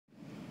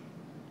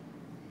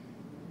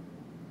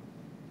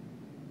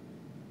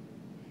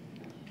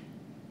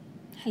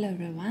Hello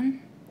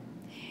everyone.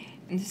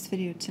 In this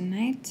video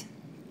tonight,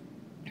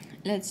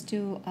 let's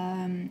do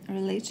a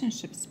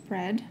relationship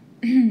spread,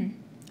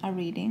 a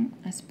reading,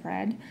 a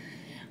spread,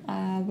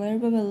 where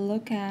we will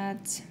look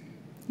at,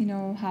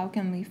 how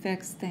can we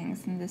fix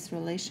things in this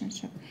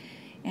relationship,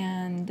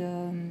 and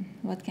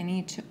what can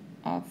each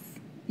of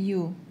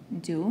you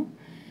do.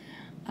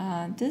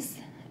 This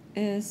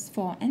is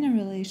for any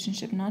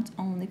relationship, not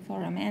only for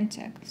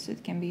romantic. So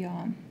it can be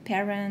your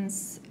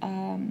parents,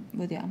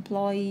 with your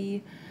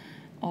employee.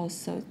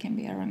 Also, it can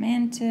be a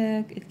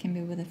romantic, it can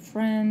be with a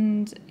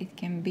friend, it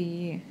can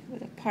be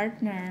with a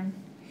partner,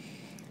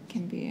 it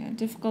can be a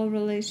difficult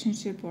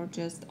relationship or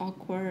just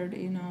awkward,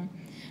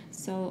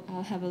 So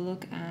I'll have a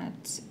look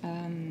at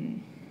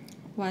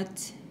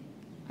what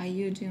are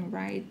you doing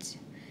right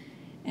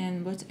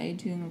and what are you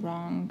doing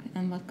wrong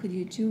and what could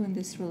you do in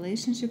this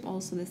relationship.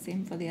 Also the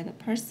same for the other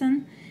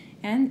person,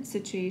 and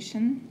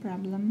situation,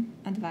 problem,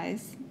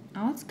 advice,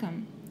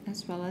 outcome,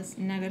 as well as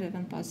negative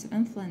and positive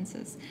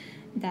influences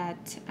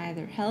that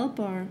either help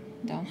or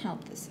don't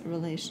help this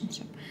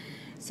relationship.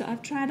 So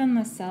I've tried on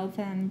myself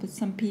and with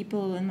some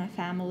people in my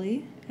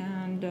family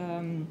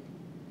and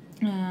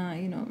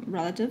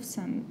relatives,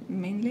 and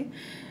mainly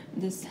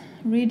this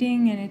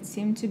reading, and it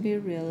seemed to be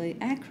really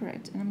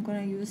accurate. And I'm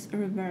going to use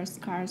reverse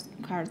cards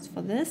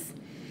for this.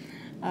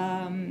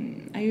 I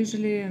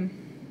usually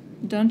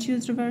don't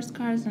use reverse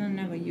cards, and I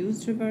never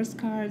used reverse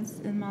cards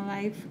in my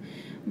life,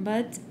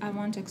 but I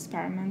want to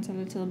experiment a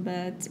little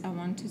bit. I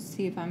want to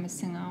see if I'm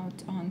missing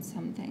out on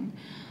something.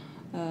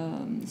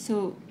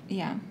 So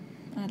yeah,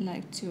 I'd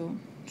like to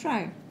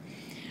try.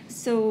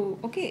 So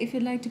okay, if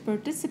you'd like to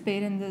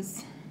participate in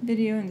this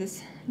video, in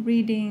this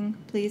reading,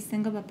 please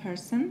think of a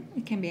person.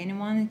 It can be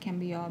anyone. It can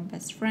be your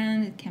best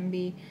friend, it can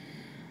be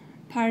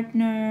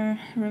partner,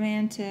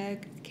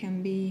 romantic, it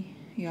can be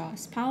your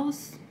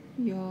spouse,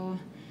 your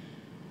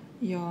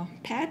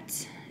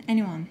pet,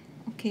 anyone.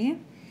 Okay,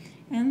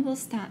 and we'll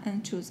start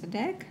and choose a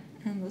deck,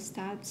 and we'll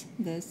start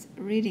this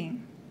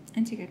reading.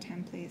 And take your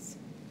time, please.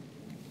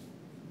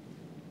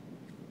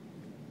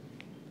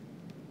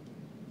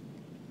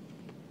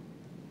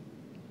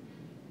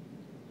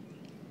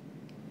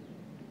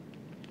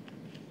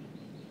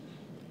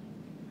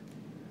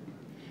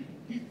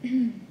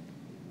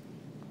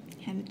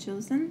 Have you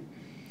chosen?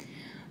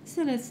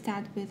 So let's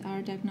start with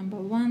our deck number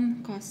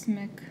 1,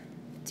 Cosmic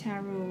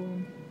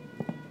Tarot.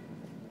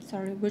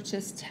 Sorry,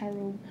 Witch's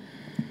Tarot.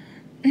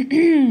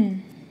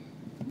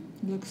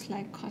 Looks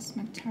like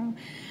Cosmic Tarot.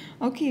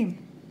 Okay.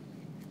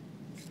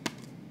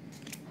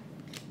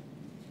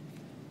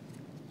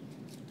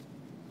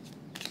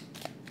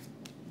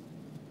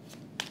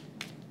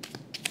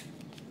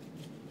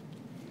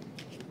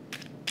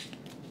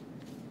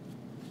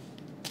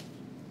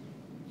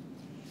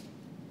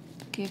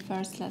 Okay,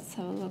 first let's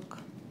have a look.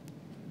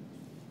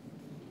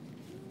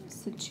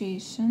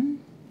 Situation,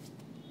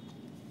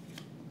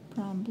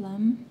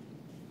 problem,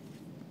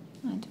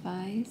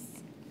 advice,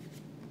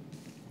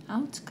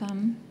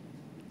 outcome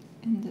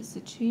in the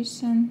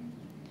situation,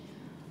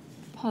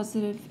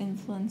 positive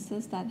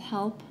influences that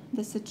help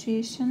the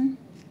situation,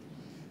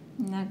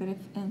 negative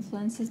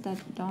influences that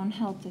don't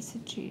help the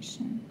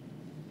situation.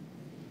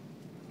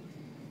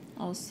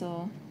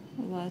 Also,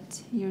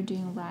 what you're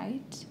doing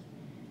right,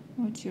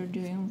 what you're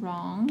doing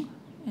wrong,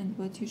 and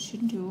what you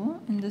should do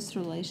in this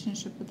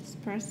relationship with this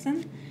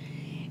person,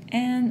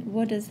 and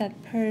what does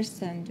that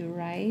person do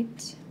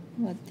right,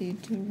 what they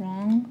do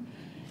wrong,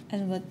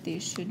 and what they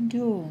should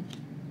do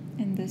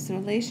in this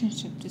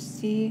relationship, to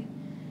see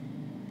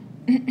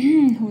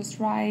who's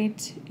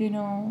right,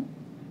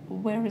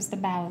 where is the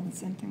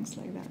balance and things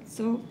like that.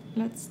 So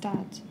let's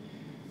start.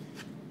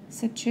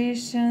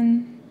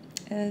 Situation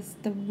is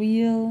the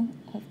Wheel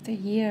of the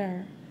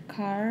Year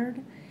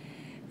card,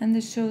 and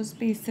this shows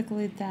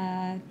basically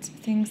that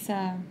things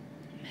are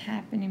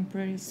happening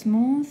pretty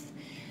smooth,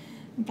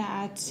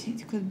 that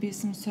it could be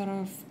some sort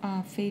of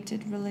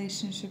fated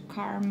relationship,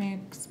 karmic,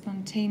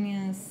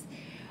 spontaneous,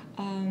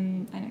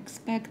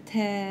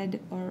 unexpected,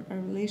 or a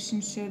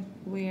relationship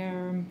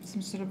where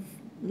some sort of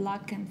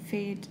luck and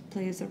fate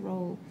plays a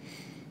role.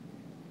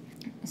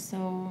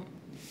 So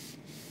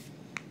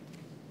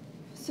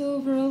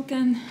overall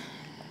can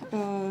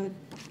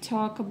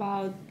talk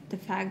about the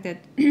fact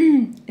that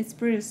it's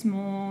pretty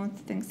smooth,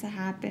 things are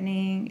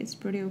happening, it's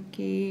pretty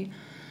okay.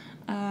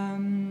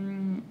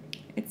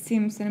 It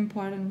seems an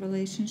important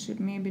relationship,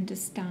 maybe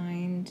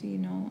destined,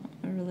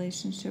 a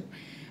relationship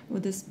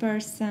with this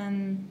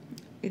person.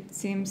 It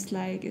seems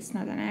like it's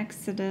not an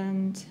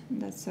accident,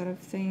 that sort of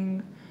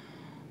thing.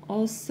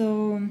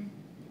 Also,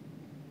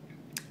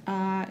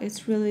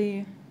 it's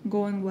really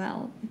going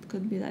well. It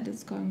could be that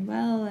it's going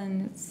well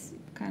and it's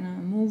kind of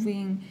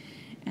moving,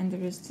 and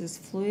there is this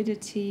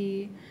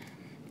fluidity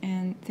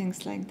and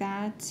things like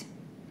that.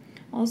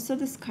 Also,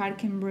 this card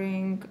can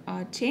bring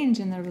a change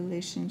in a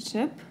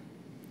relationship.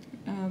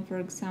 For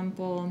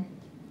example,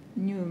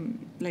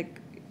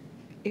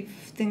 if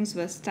things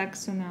were stuck,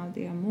 so now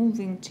they are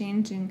moving,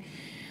 changing,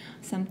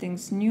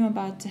 something's new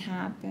about to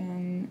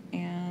happen,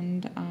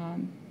 and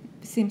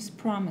seems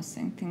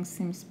promising. Things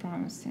seems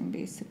promising,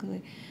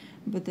 basically,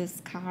 with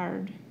this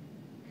card.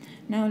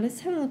 Now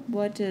let's have a look.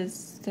 What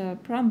is the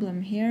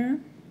problem here?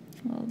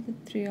 Well, the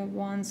Three of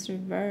Wands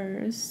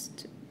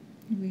reversed.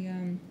 We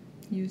are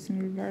using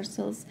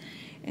reversals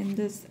in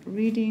this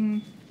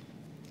reading.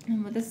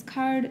 And with this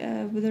card,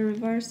 with the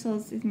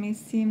reversals, it may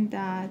seem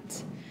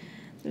that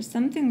there's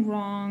something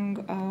wrong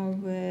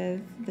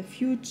with the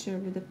future,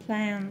 with the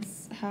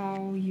plans,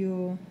 how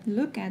you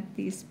look at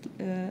this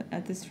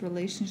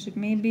relationship.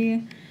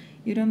 Maybe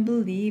you don't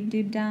believe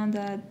deep down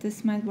that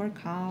this might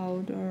work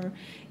out, or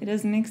it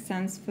doesn't make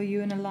sense for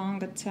you in a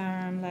longer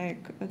term,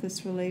 like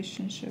this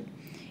relationship.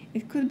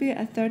 It could be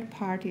a third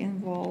party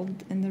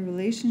involved in the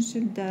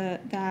relationship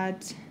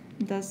that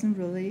doesn't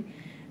really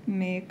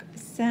make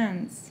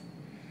sense.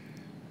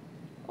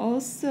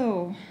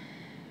 Also,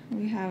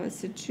 we have a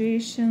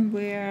situation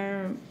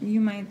where you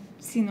might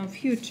see no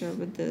future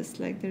with this,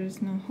 like there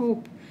is no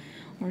hope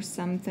or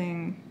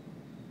something.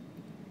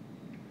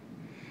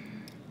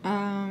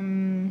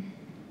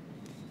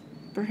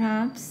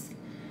 Perhaps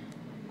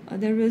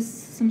there is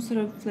some sort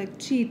of like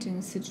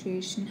cheating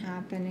situation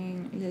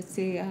happening. Let's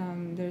say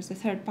there's a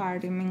third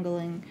party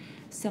mingling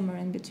somewhere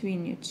in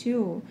between you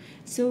two.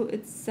 So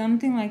it's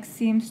something like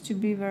seems to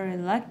be very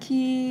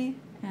lucky,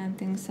 and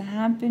things are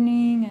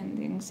happening and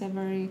things are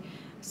very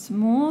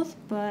smooth,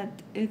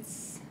 but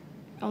it's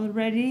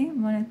already,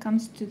 when it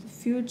comes to the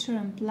future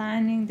and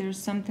planning, there's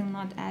something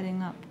not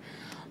adding up.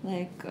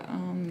 Like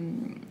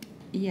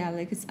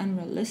like it's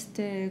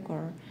unrealistic,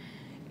 or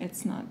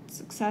it's not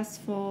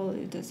successful,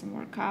 it doesn't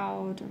work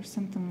out, or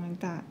something like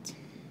that.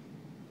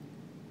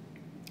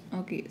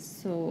 Okay,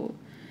 so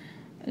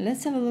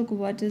let's have a look.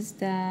 What is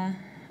the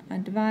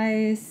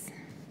advice?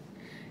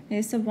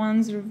 Ace of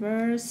Wands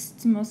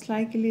reversed. Most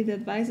likely the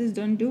advice is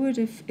don't do it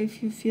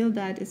if you feel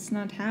that it's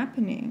not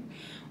happening,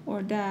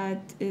 or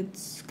that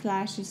it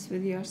clashes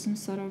with your some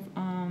sort of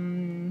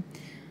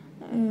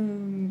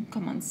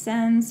common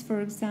sense,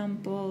 for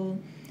example.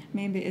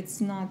 Maybe it's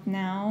not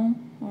now,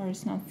 or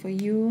it's not for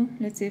you.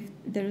 Let's say if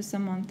there is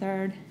someone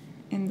third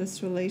in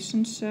this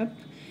relationship.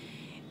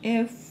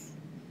 If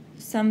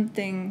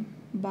something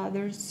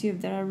bothers you,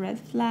 if there are red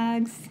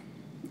flags,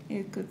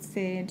 it could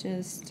say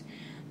just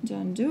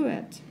don't do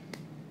it.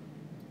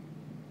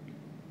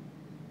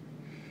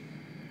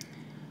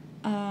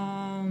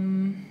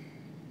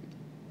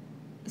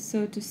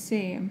 So to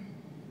say,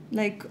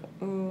 like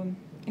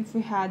if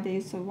we had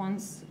this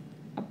Wands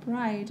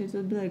upright, it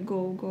would be like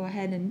go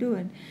ahead and do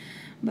it.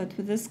 But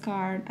with this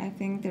card, I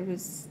think there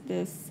is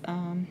this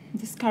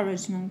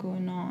discouragement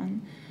going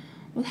on.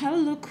 We'll have a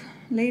look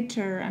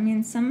later. I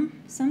mean,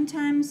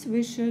 sometimes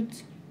we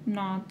should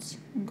not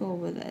go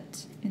with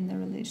it in the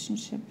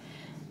relationship.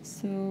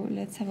 So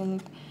let's have a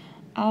look.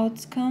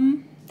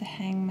 Outcome, the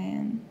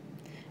Hangman.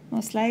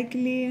 Most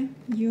likely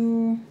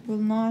you will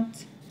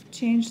not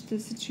change the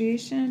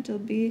situation. It will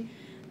be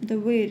the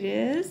way it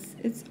is.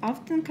 It's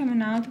often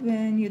coming out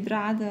when you'd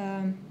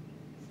rather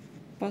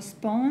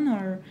postpone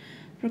or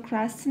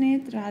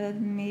procrastinate rather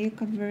than make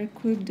a very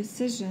quick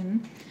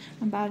decision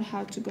about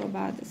how to go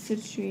about the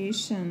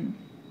situation.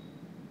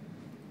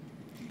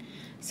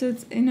 So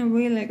it's in a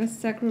way like a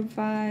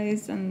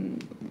sacrifice,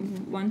 and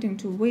wanting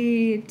to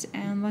wait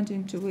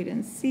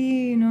and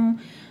see, you know,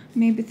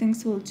 maybe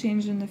things will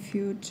change in the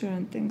future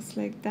and things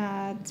like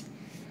that.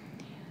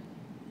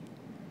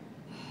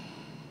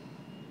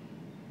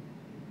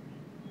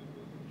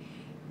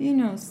 You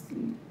know,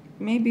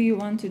 maybe you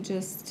want to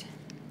just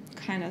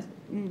kind of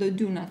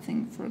do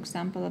nothing, for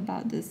example,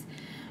 about this.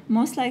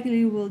 Most likely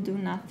you will do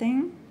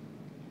nothing,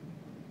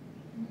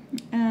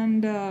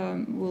 and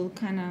we'll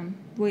kind of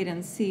wait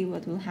and see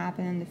what will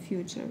happen in the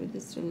future with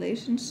this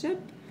relationship.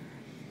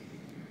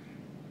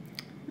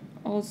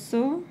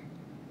 Also,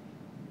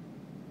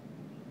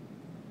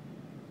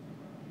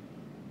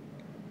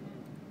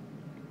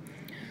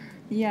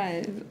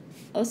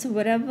 also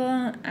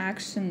whatever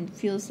action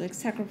feels like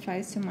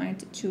sacrifice, you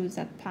might choose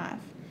that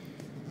path.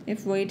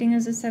 If waiting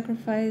is a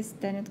sacrifice,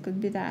 then it could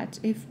be that.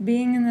 If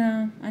being in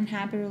an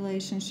unhappy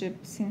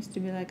relationship seems to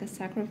be like a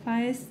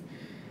sacrifice,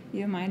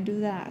 you might do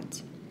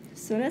that.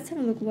 So let's have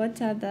a look.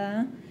 What are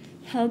the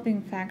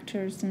helping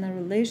factors in a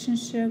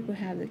relationship? We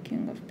have the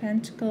King of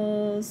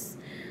Pentacles.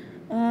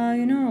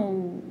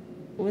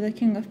 With the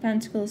King of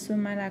Pentacles, we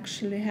might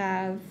actually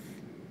have,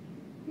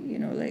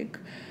 like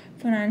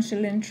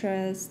financial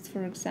interest,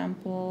 for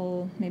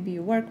example. Maybe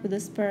you work with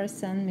this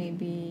person,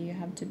 maybe you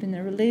have to be in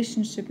a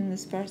relationship with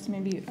this person,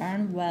 maybe you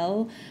earn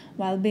well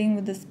while being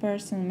with this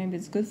person, maybe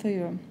it's good for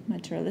you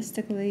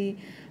materialistically,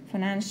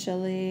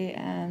 financially,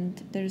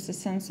 and there's a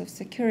sense of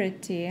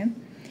security,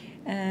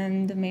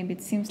 and maybe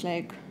it seems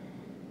like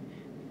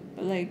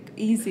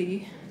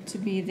easy to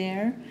be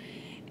there,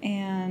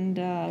 and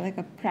like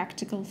a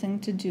practical thing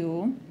to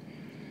do.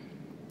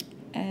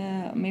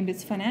 Maybe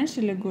it's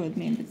financially good,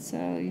 maybe it's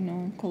a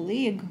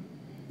colleague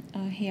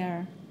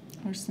here,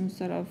 or some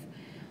sort of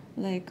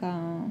like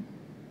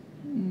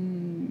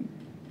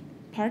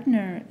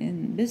partner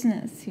in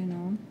business,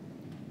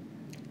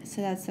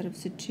 so that sort of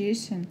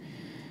situation.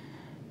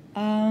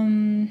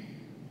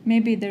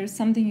 maybe there's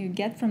something you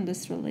get from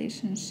this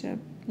relationship,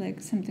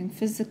 like something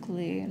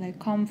physically, like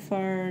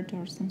comfort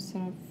or some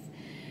sort of,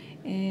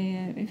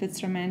 if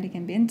it's romantic,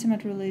 and be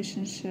intimate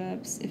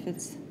relationships. If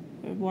it's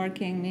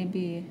working,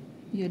 maybe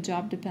your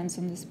job depends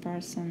on this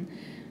person,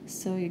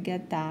 so you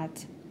get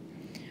that.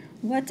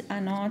 What are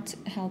not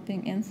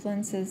helping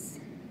influences?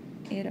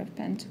 Eight of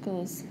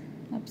Pentacles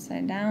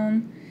upside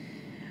down.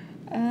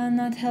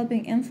 Not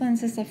helping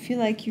influences, I feel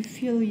like you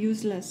feel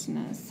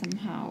uselessness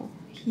somehow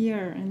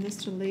here in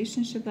this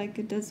relationship, like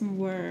it doesn't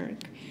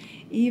work.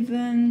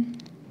 Even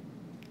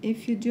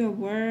if you do a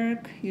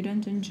work, you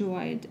don't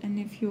enjoy it. And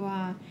if you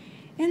are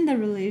in the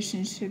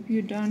relationship,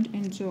 you don't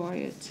enjoy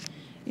it.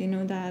 You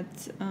know,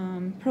 that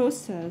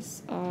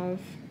process of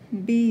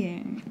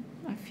being,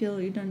 I feel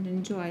you don't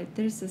enjoy it.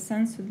 There's a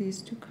sense with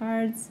these two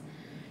cards,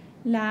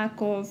 lack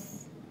of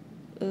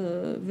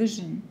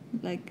vision,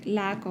 like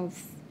lack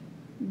of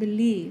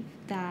belief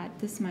that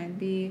this might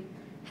be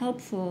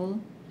helpful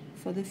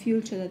for the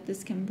future, that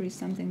this can bring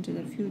something to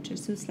the future.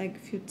 So it's like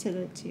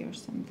futility or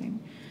something,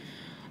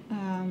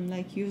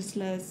 like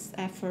useless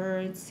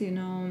efforts, you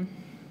know,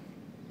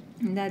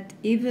 that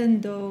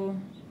even though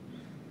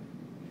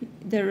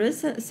there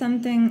is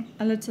something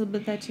a little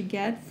bit that you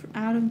get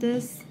out of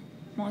this,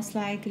 most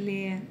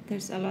likely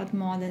there's a lot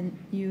more than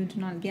you do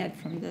not get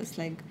from this.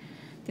 Like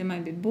there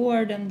might be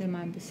boredom, there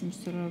might be some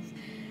sort of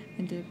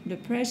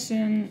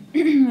depression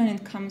when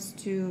it comes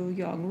to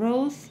your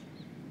growth.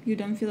 You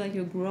don't feel like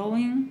you're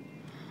growing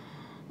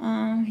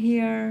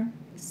here.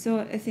 So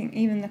I think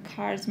even the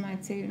cards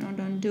might say, you know,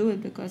 don't do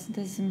it because it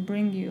doesn't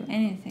bring you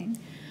anything.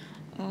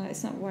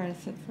 It's not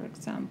worth it, for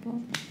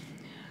example.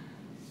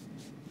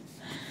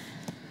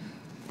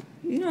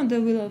 You know,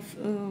 the Wheel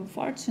of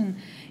Fortune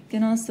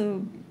can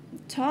also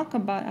talk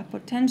about a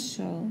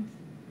potential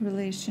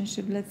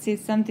relationship. Let's say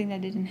something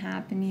that didn't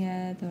happen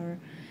yet, or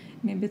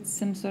maybe it's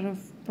some sort of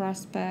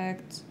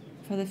prospect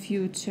for the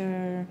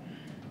future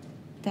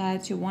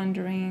that you're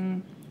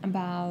wondering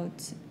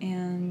about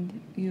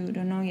and you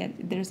don't know yet.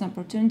 There's an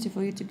opportunity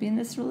for you to be in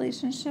this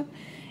relationship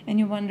and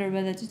you wonder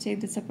whether to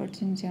take this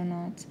opportunity or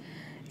not.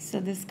 So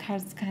this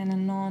card's kind of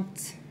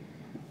not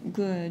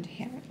good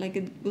here. Like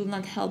it will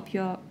not help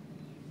your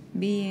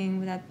being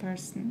with that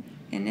person.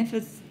 And if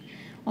it's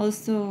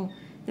also,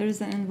 there's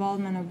an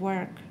involvement of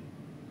work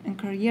and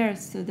career,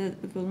 so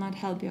that it will not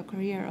help your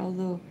career,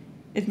 although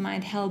it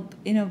might help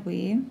in a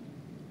way,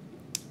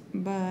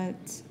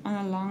 but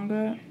on a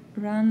longer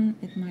run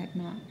it might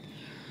not.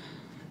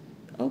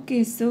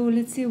 Okay, so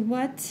let's see,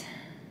 what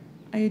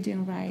are you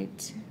doing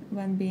right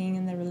when being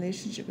in the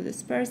relationship with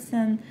this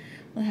person?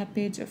 We'll have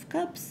Page of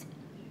Cups.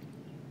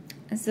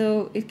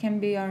 So it can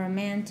be your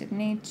romantic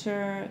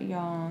nature,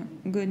 your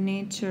good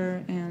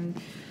nature, and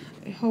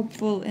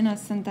hopeful,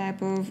 innocent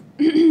type of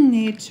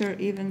nature,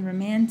 even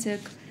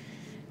romantic,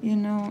 you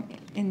know,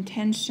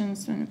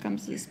 intentions when it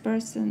comes to this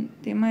person.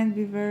 They might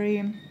be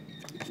very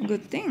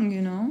good thing,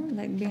 you know,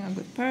 like being a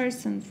good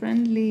person,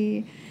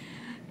 friendly,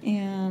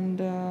 and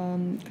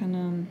kind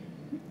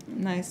of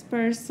nice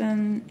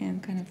person,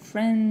 and kind of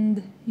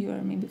friend. You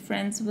are maybe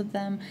friends with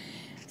them.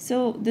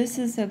 So this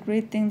is a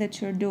great thing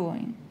that you're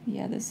doing.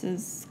 Yeah, this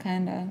is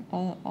kind of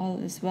all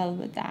is well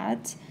with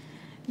that,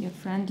 your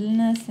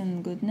friendliness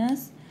and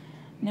goodness.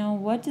 Now,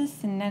 what is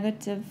the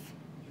negative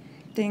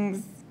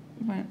things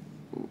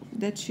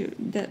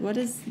what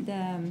is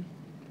the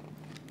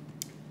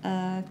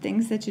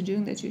things that you're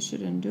doing that you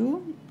shouldn't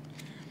do?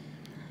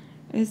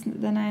 Is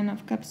the Nine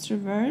of Cups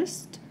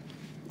reversed.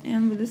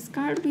 And with this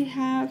card we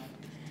have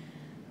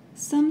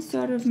some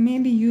sort of,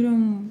 maybe you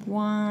don't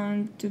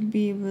want to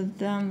be with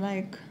them,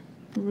 like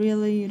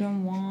really you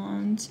don't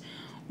want,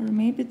 or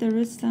maybe there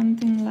is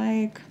something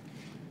like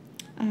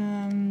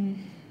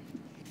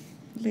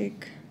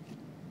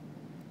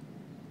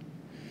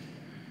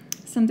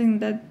something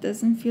that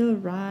doesn't feel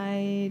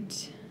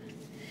right,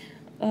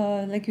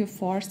 like you're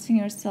forcing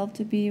yourself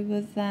to be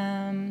with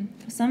them.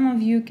 For some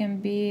of you can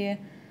be,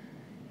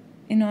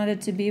 in order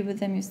to be with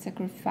them, you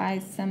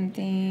sacrifice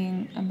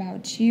something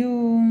about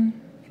you,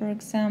 for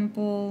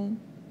example,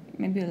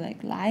 maybe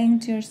like lying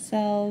to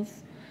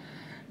yourself,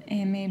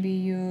 and maybe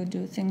you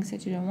do things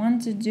that you don't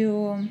want to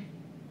do.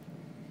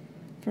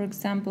 For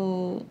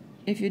example,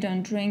 if you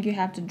don't drink, you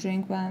have to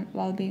drink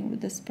while being with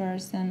this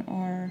person,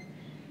 or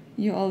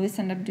you always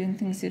end up doing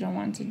things you don't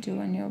want to do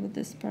when you're with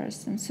this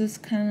person. So it's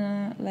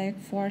kind of like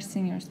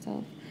forcing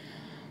yourself,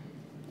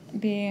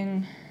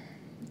 being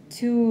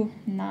too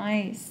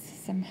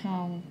nice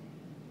somehow.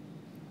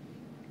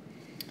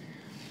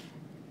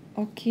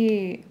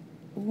 Okay,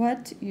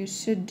 what you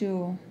should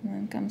do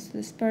when it comes to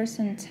this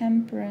person,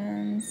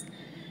 Temperance.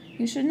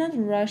 You should not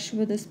rush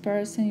with this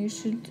person. You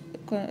should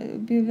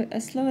be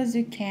as slow as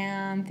you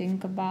can.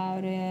 Think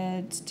about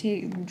it.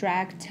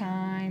 Drag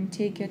time.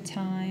 Take your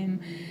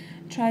time.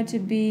 Try to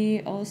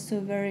be also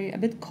a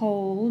bit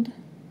cold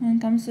when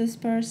it comes to this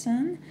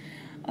person.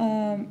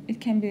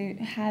 It can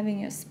be having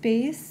your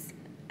space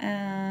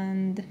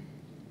and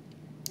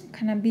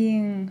kind of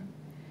being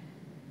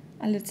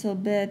a little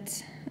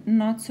bit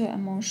not so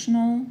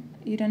emotional.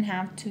 You don't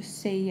have to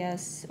say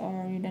yes,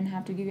 or you don't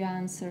have to give your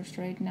answers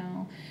right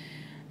now.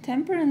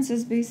 Temperance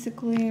is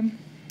basically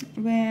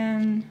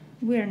when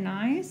we're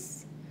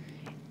nice,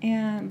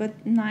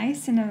 but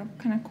nice in a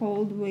kind of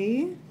cold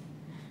way.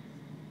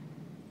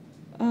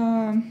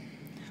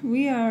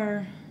 We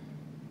are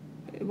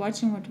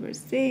watching what we're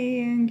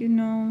saying,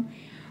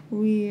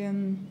 we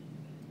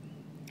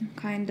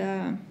kind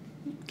of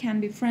can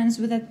be friends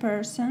with that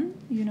person,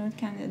 it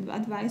can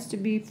advise to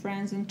be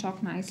friends and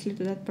talk nicely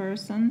to that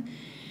person,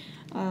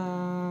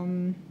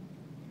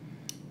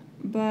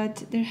 but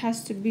there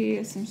has to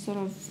be some sort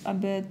of a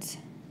bit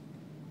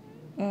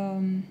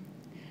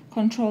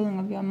controlling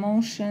of your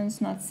emotions,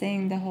 not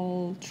saying the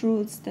whole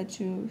truths that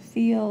you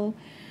feel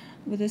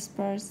with this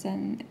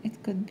person.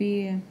 It could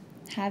be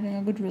having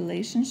a good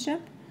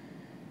relationship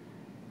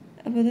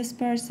with this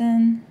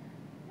person,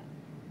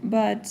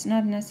 but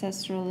not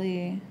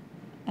necessarily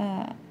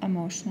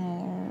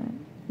emotional or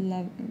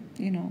love,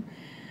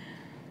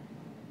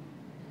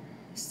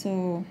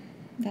 so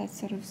that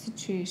sort of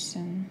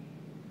situation.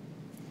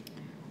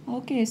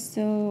 Okay,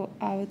 so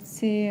I would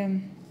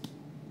say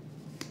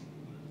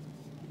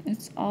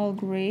it's all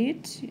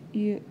great.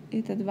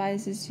 It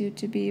advises you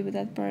to be with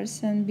that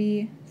person,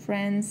 be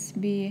friends,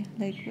 be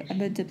like a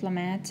bit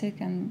diplomatic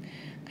and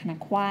kind of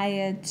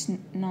quiet,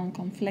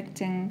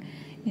 non-conflicting,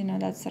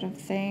 that sort of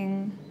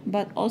thing,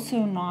 but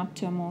also not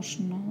too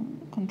emotional.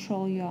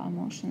 Control your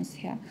emotions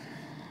here.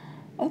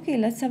 Okay,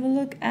 let's have a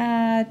look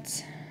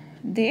at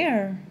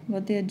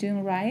what they're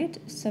doing right.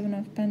 7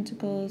 of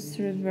Pentacles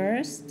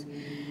reversed.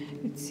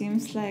 It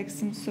seems like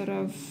some sort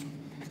of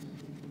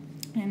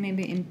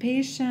maybe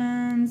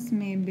impatience,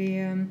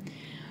 maybe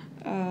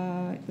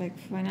like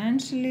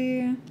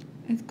financially,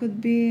 it could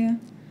be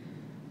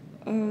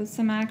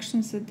some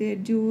actions that they're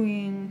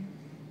doing,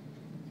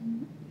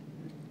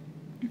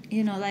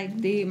 like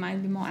they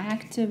might be more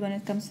active when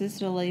it comes to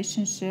this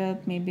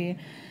relationship. Maybe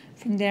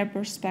from their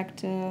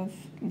perspective,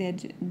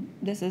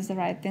 this is the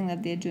right thing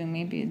that they're doing.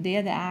 Maybe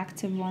they're the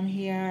active one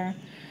here.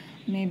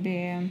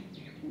 Maybe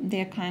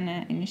they're kind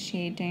of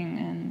initiating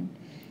and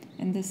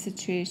in this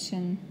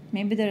situation.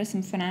 Maybe there are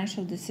some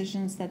financial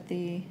decisions that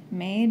they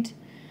made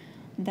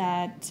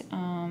that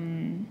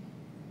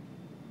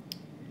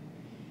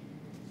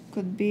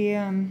could be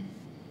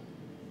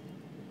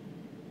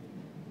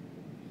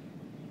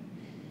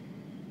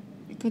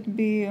could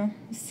be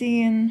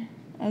seen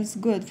as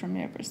good from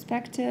their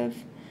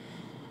perspective.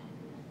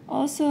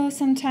 Also,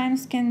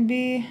 sometimes can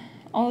be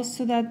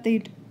also that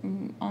they,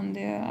 on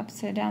the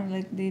upside down,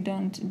 like they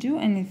don't do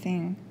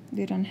anything.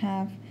 They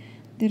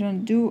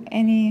don't do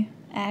any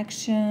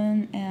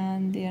action,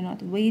 and they are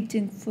not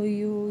waiting for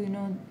you,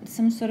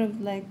 some sort of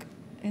like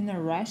in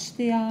a rush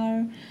they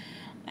are,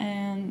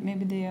 and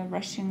maybe they are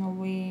rushing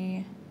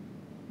away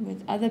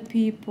with other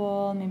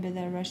people, maybe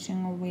they're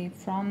rushing away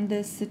from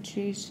this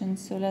situation.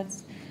 So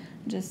let's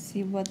just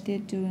see what they're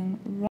doing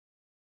wrong.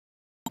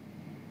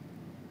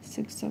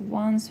 6 of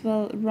Wands.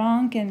 Well,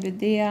 wrong can be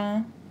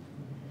there.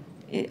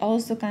 It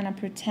also kind of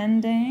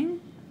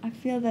pretending. I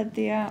feel that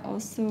they are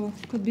also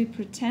could be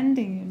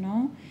pretending,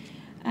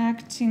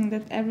 acting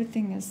that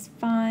everything is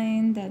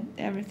fine, that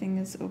everything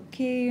is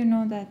okay,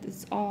 that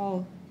it's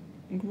all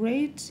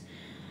great,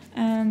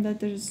 and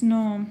that there's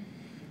no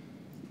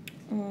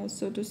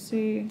so to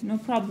say, no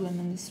problem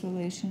in this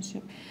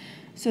relationship.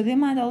 So they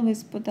might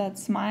always put that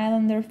smile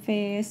on their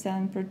face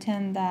and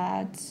pretend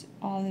that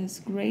all is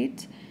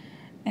great,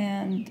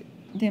 and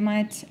they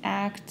might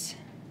act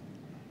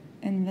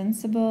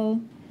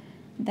invincible,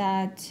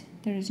 that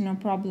there is no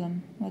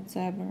problem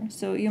whatsoever.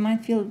 So you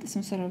might feel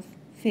some sort of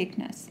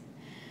fakeness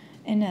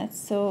in it.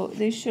 So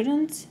they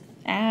shouldn't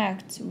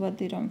act what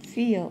they don't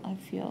feel. I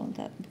feel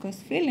that because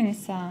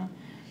feelings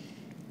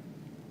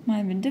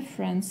might be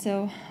different.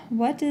 So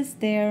what is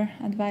their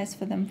advice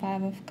for them?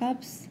 5 of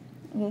Cups.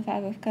 Well,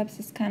 5 of Cups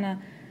is kind of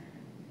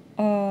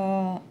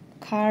a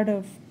card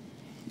of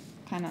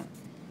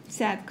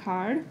sad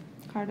card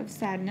of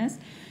sadness.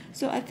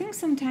 So I think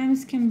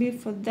sometimes can be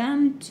for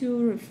them to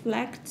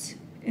reflect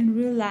in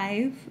real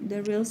life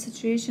the real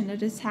situation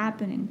that is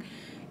happening.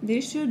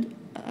 They should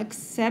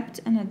accept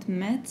and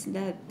admit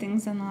that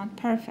things are not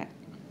perfect,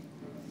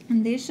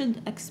 and they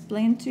should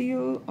explain to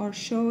you or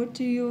show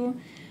to you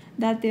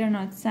that they're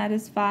not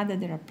satisfied, that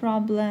there are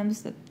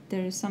problems, that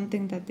there is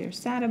something that they're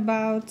sad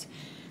about.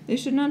 They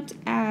should not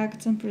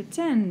act and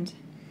pretend.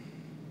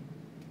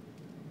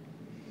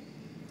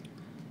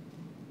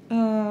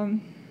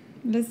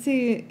 Let's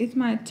say it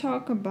might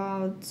talk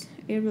about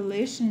a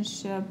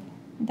relationship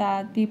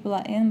that people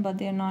are in, but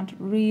they're not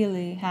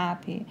really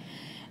happy.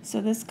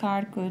 So this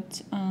card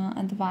could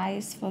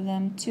advise for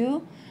them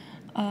to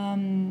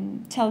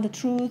tell the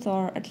truth,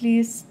 or at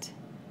least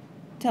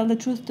tell the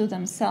truth to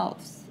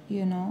themselves,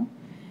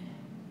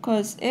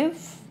 because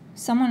if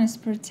someone is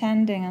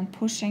pretending and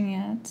pushing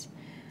it,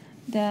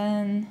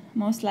 then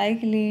most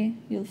likely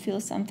you'll feel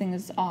something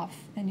is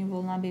off and you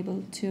will not be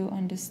able to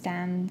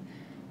understand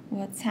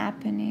what's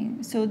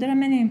happening. So there are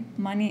many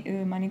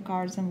money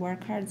cards and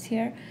work cards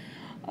here.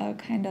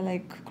 kind of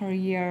like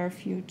career,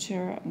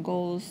 future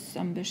goals,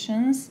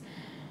 ambitions.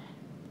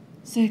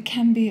 So it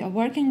can be a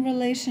working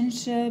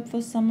relationship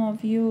for some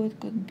of you. It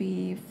could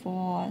be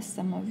for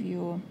some of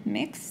you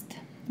mixed,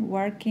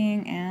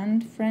 working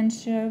and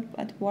friendship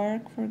at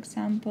work, for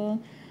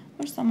example.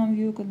 For some of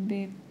you, it could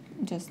be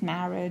just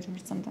marriage or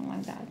something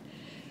like that.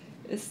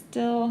 It's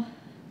still,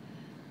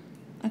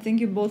 I think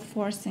you're both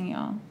forcing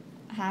your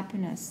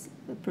happiness,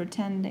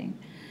 pretending.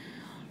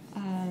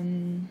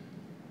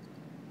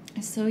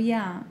 So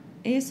yeah,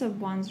 Ace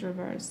of Wands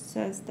reverse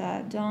says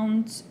that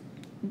don't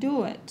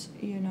do it,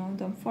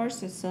 don't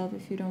force yourself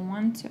if you don't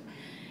want to.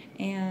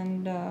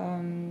 And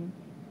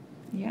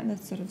yeah,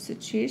 that sort of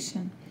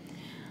situation.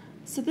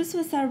 So this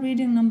was our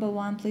reading number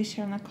 1. Please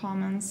share in the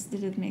comments,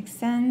 did it make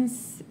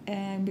sense?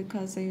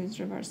 Because I use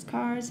reverse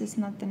cards, it's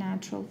not the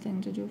natural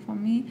thing to do for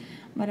me,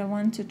 but I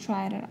want to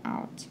try it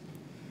out.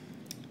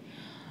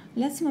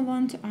 Let's move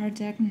on to our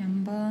deck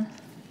number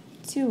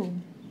 2.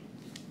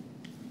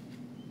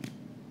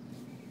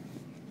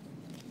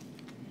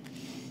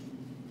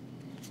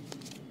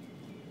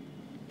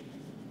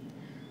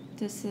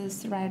 This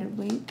is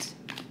Rider-Waite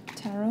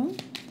Tarot.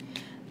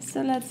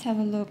 So let's have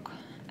a look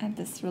at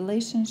this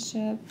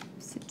relationship,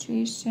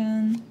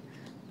 situation,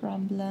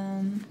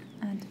 problem,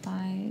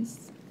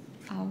 advice,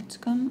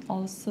 outcome,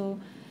 also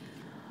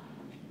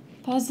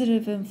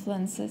positive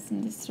influences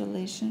in this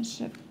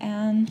relationship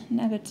and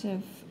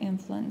negative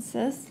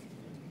influences.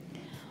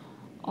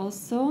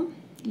 Also,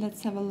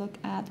 let's have a look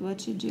at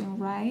what you're doing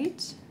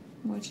right,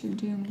 what you're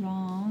doing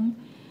wrong,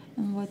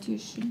 and what you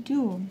should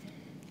do.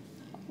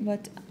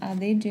 What are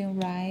they doing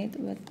right,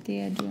 what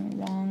they are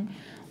doing wrong,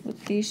 what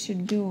they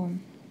should do.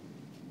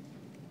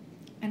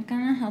 And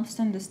kind of helps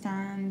to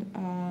understand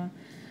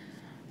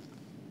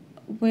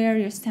where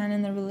you stand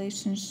in the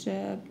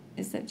relationship.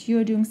 Is that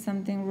you're doing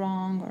something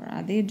wrong, or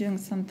are they doing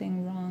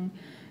something wrong?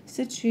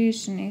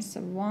 Situation, Ace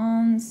of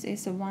Wands.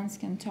 Ace of Wands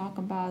can talk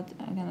about,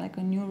 again, like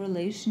a new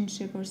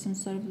relationship or some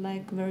sort of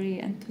like very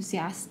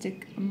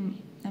enthusiastic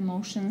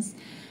emotions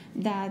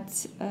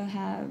that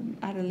are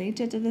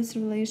related to this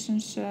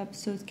relationship.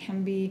 So it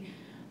can be,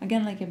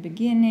 again, like a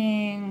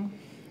beginning.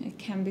 It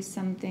can be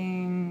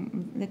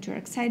something that you're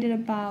excited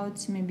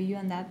about. Maybe you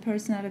and that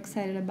person are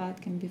excited about.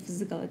 It can be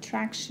physical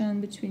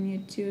attraction between you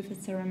two if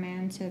it's a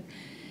romantic.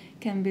 It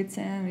can be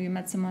you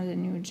met someone at a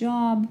new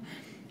job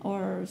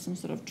or some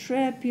sort of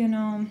trip,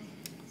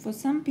 For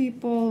some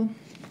people,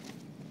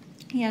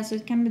 yeah, so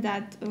it can be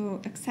that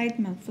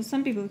excitement. For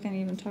some people, we can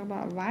even talk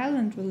about a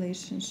violent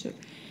relationship.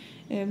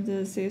 If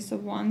the Ace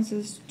of Wands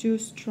is too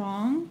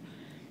strong,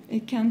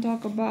 it can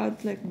talk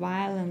about like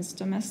violence,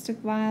 domestic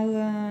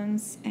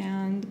violence,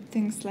 and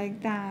things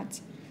like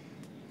that.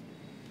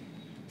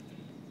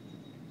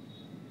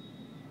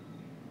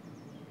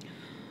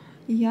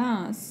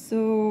 Yeah,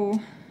 so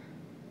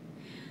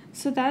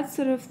that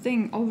sort of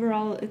thing.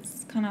 Overall,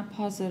 it's kind of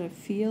positive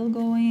feel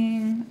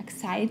going,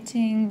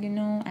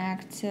 exciting,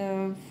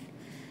 active.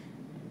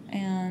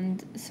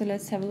 And so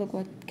let's have a look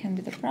what can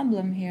be the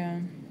problem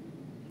here.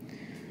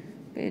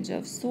 Page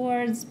of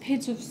Swords.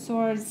 Page of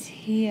Swords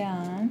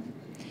here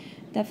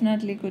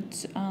definitely could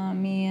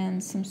mean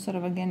some sort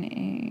of, again,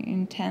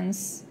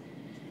 intense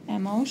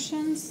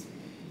emotions.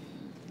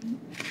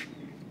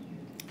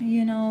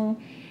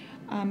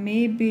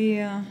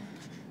 Maybe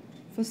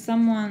for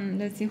someone,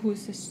 let's say,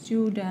 who's a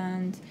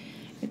student,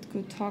 it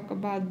could talk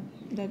about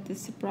that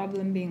there's a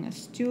problem being a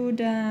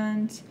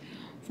student.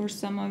 For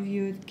some of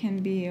you, it can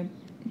be a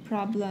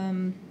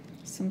problem,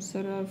 some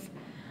sort of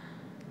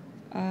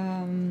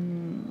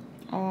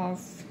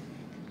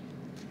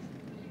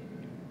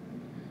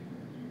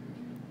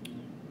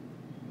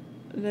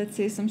let's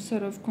say, some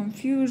sort of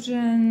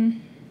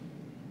confusion.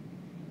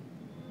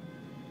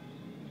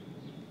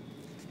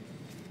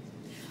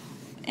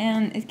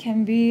 And it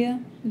can be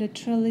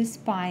literally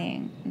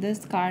spying.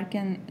 This card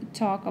can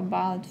talk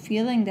about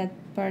feeling that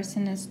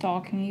person is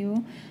stalking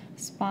you,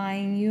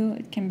 spying you.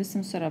 It can be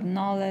some sort of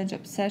knowledge,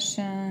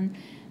 obsession,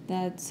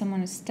 that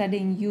someone is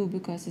studying you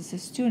because it's a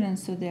student,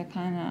 so they're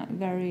kind of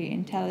very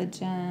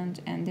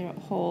intelligent and their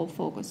whole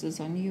focus is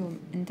on you,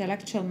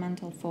 intellectual,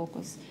 mental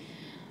focus.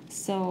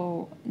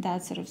 So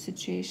that sort of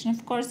situation.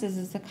 Of course, this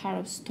is a card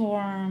of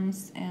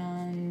storms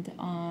and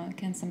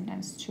can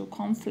sometimes show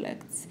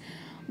conflicts,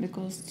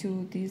 because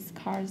to these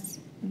cards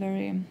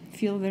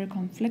feel very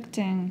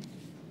conflicting,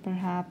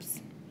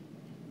 perhaps.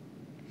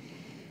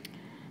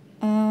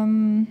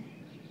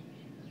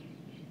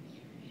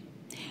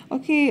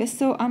 Okay,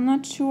 so I'm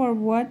not sure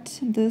what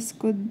this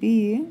could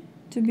be.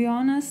 To be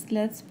honest,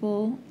 let's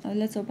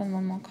open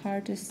one more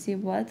card to see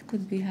what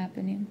could be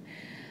happening.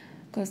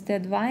 Because the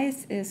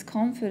advice is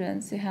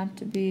confidence. You have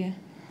to be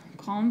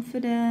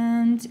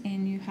confident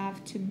and you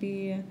have to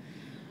be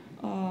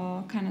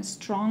kind of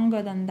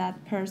stronger than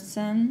that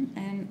person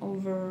and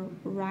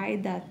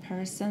override that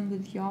person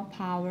with your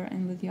power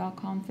and with your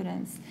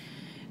confidence.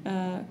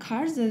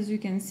 Cards, as you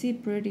can see,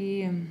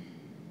 pretty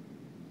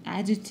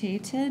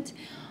agitated,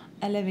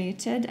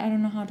 elevated. I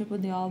don't know how to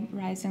put. They all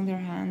rising their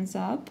hands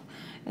up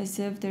as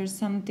if there's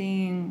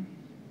something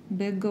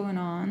big going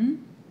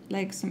on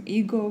like some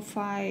ego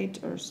fight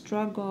or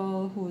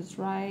struggle, who's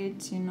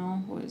right,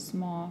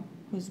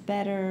 who's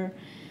better,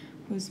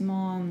 who's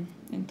more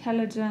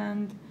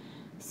intelligent.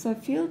 So I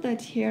feel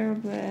that here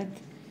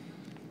with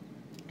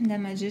the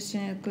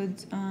magician, a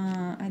good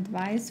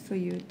advice for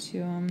you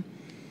to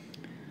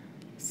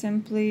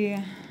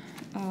simply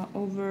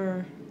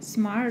over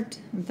smart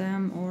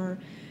them, or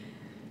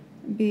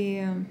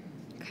be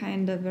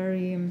kind of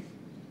very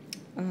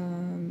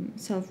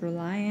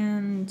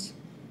self-reliant,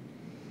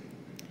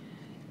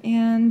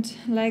 and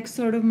like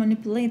sort of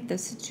manipulate the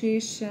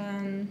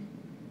situation,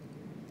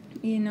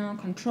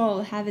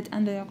 have it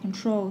under your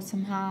control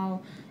somehow,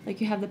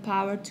 like you have the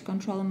power to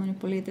control and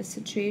manipulate the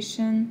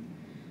situation.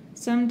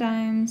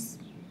 Sometimes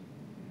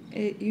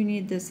you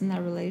need this in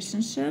a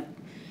relationship.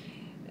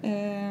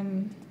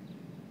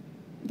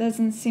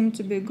 Doesn't seem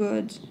to be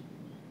good,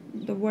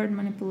 the word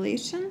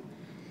manipulation,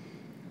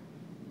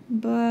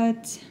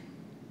 but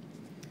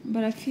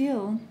I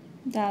feel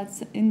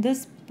that in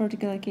this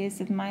particular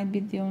case it might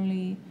be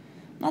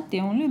not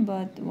the only,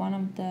 but one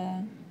of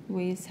the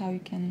ways how you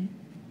can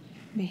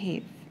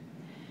behave.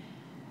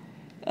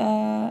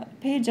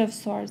 Page of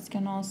Swords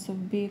can also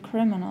be a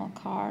criminal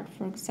card.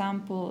 For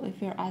example,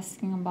 if you're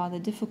asking about a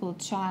difficult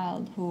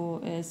child who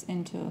is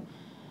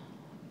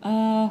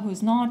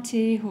who's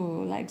naughty,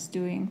 who likes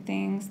doing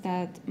things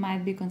that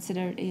might be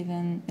considered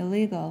even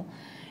illegal.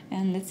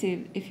 And let's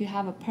say if you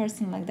have a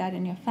person like that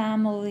in your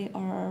family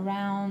or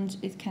around,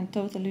 it can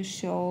totally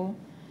show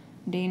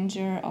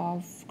danger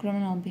of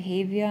criminal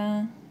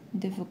behavior,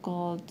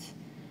 difficult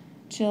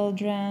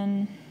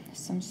children,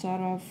 some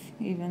sort of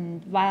even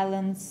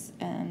violence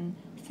and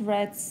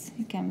threats.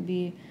 It can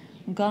be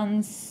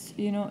guns,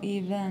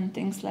 even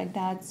things like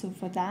that. So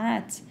for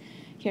that,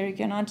 here you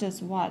cannot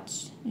just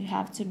watch. You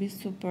have to be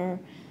super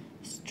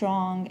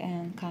strong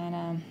and kind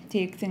of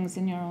take things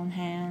in your own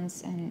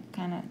hands and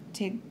kind of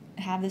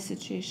have the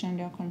situation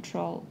under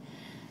control.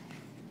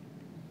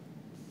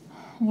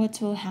 What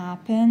will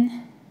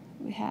happen?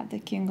 We have the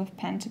King of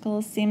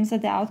Pentacles. Seems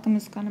that the outcome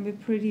is going to be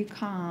pretty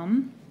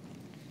calm.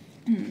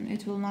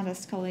 It will not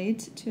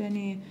escalate to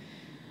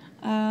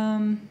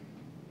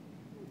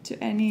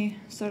any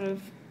sort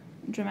of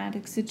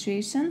dramatic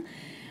situation.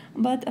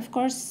 But of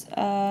course,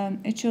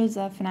 it shows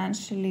a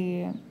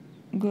financially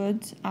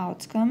good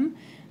outcome,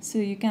 so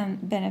you can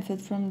benefit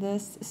from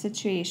this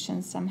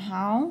situation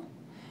somehow.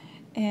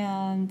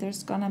 And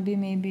there's gonna be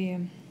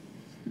maybe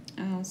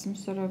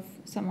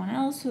someone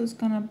else who's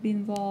gonna be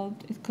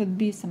involved. It could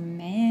be some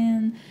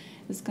man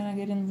who's gonna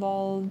get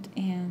involved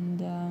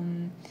and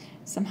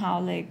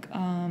somehow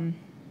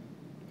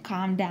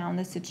calm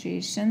the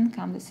situation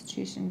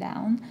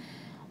down.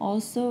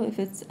 Also, if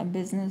it's a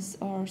business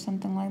or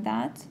something like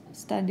that,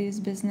 studies,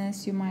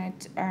 business, you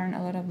might earn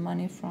a lot of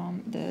money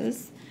from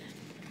this.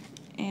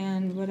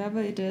 And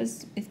whatever it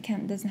is,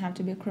 doesn't have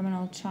to be a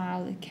criminal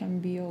child. It can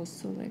be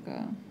also like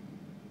a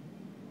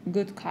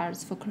good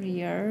cards for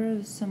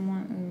career,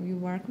 someone you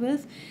work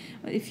with.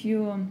 If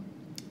you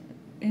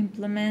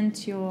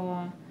implement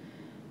your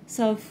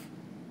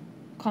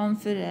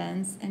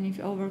self-confidence and if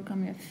you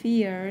overcome your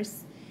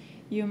fears,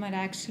 you might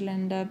actually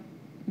end up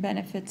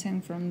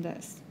benefiting from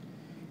this.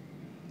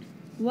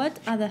 What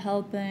are the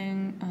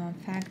helping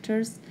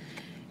factors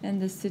in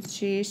this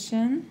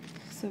situation?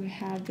 So we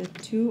have the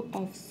Two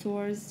of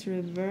Swords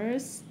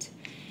reversed.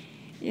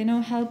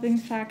 Helping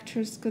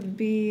factors could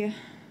be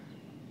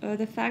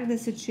the fact the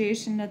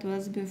situation that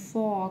was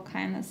before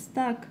kind of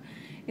stuck,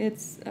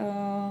 it's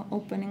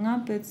opening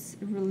up, it's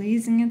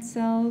releasing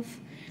itself,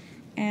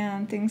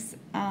 and things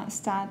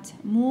start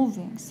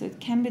moving. So it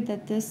can be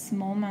that this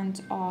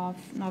moment of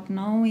not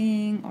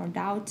knowing or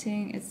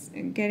doubting, it's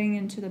getting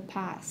into the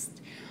past.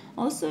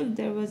 Also, if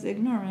there was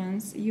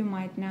ignorance, you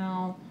might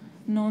now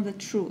know the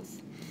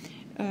truth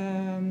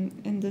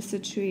in the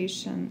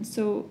situation.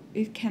 So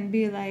it can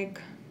be like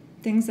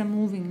things are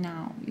moving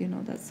now,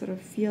 that sort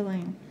of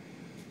feeling.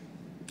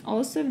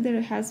 Also, if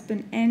there has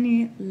been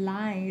any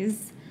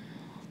lies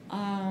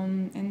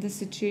in the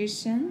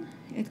situation,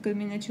 it could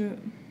mean that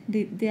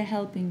they're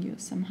helping you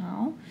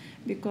somehow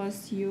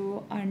because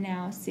you are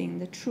now seeing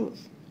the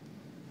truth.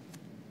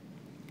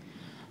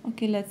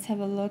 Okay, let's have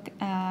a look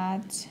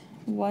at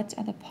what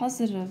are the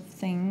positive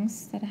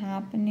things that are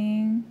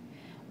happening,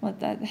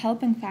 what are the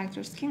helping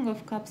factors. King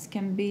of Cups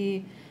can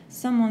be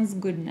someone's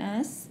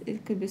goodness.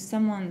 It could be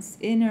someone's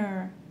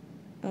inner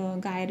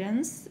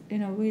guidance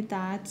in a way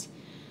that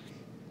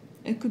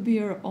it could be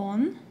your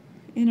own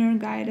inner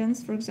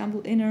guidance. For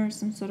example,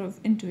 some sort of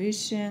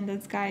intuition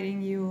that's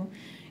guiding you,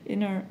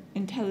 inner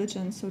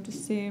intelligence, so to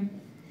say.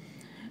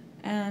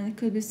 And it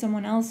could be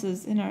someone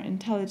else's inner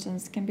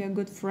intelligence. It can be a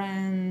good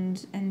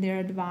friend and their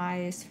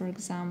advice, for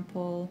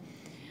example.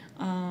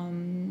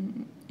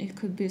 It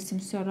could be some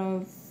sort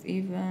of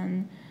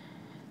even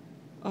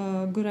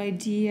a good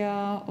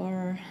idea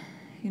or,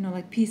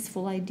 like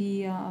peaceful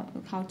idea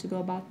of how to go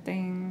about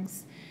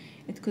things.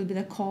 It could be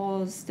the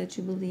cause that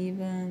you believe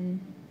in,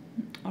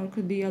 or it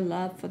could be your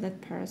love for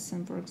that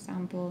person, for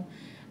example,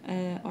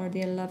 or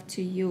their love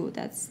to you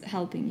that's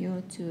helping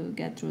you to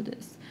get through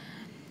this.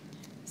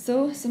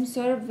 So some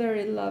sort of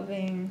very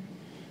loving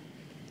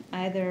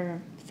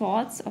either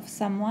thoughts of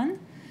someone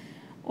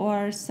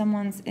or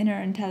someone's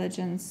inner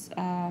intelligence,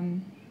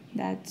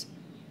 that,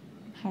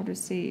 how to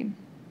say,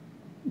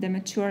 the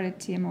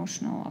maturity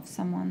emotional of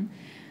someone,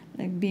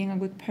 like being a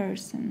good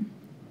person.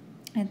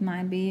 It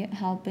might be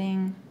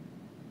helping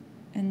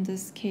in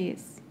this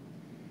case.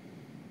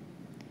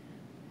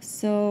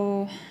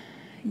 So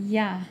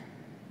yeah,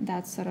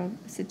 that sort of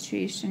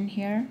situation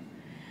here.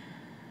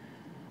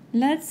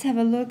 Let's have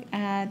a look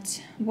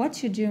at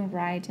what you're doing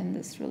right in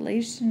this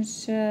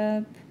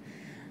relationship.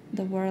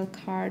 The World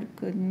card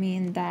could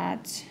mean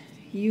that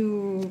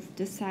you've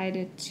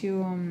decided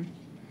to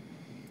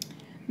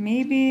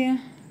maybe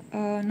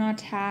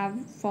not have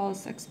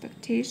false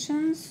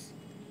expectations.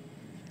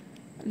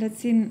 Let's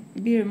see,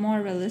 be more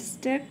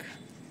realistic.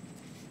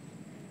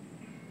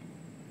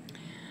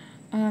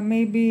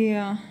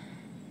 Maybe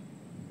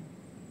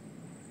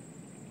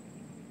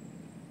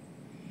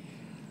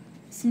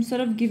some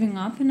sort of giving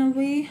up in a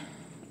way,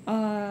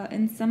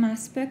 in some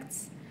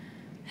aspects,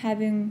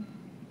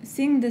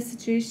 seeing the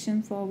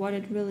situation for what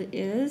it really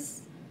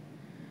is,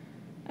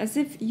 as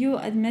if you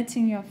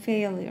admitting your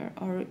failure,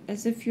 or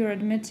as if you're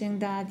admitting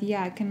that,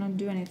 yeah, I cannot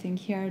do anything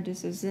here,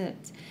 this is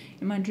it,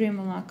 my dream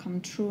will not come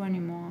true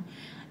anymore.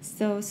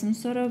 So some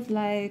sort of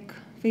like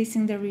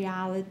facing the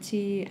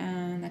reality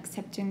and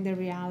accepting the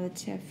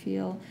reality. I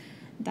feel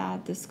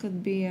that this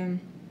could be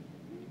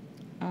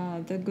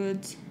the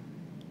good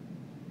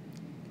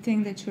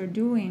thing that you're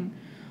doing.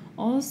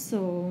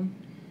 Also,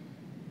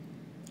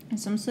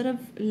 some sort of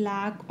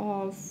lack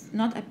of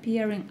not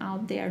appearing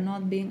out there,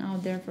 not being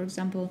out there, for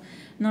example,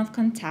 not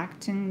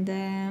contacting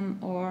them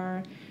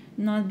or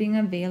not being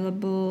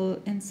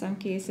available. In some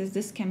cases,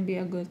 this can be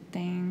a good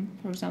thing.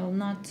 For example,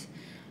 not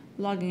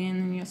logging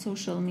in your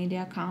social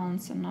media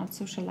accounts and not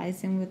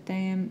socializing with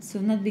them. So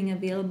not being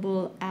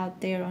available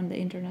out there on the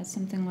internet,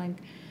 something like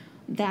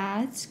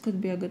that could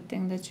be a good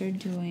thing that you're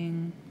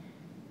doing.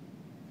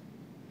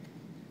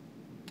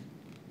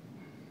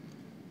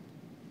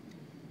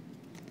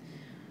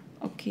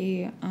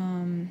 Okay,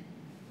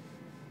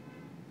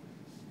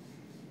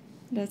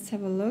 let's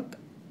have a look.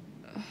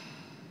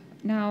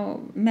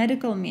 Now,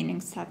 medical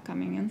meanings start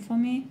coming in for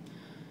me.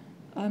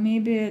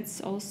 Maybe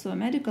it's also a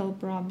medical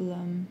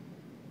problem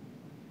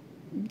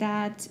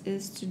that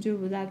is to do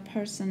with that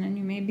person,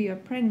 and maybe you're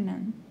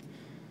pregnant.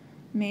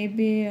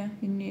 Maybe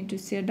you need to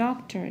see a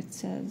doctor, it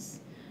says.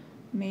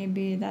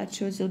 Maybe that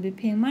shows you'll be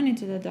paying money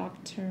to the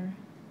doctor.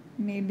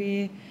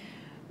 Maybe,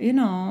 I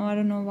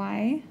don't know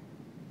why.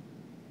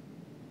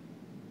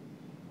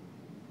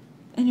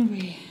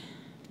 Anyway.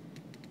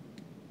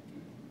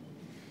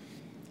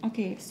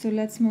 Okay, so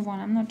let's move on.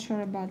 I'm not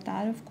sure about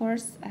that, of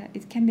course.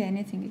 It can be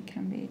anything. It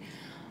can be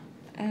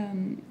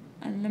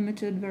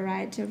unlimited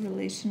variety of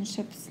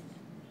relationships.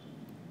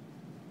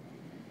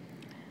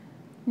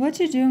 What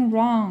you're doing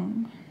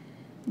wrong?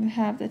 We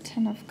have the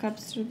Ten of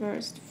Cups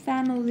reversed.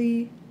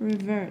 Family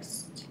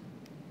reversed.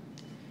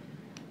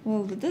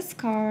 Well, with this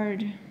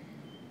card,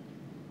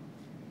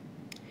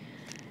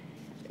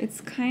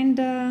 it's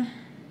kinda,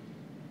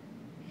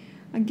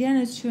 again,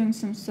 it's showing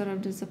some sort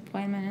of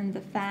disappointment in the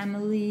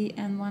family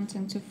and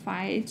wanting to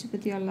fight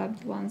with your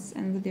loved ones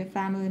and with your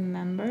family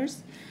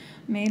members.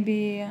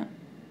 Maybe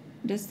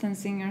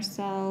distancing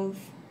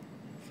yourself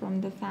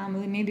from the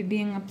family, maybe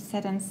being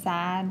upset and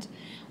sad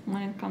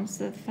when it comes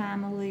to the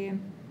family.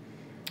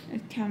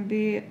 It can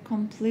be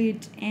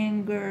complete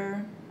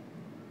anger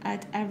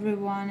at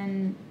everyone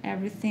and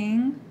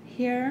everything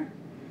here.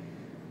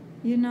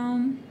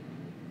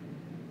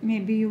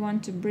 Maybe you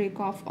want to break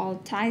off all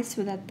ties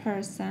with that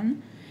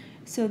person.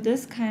 So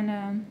this kind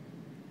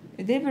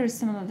of, they're very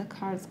similar, the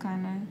cards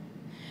kind of.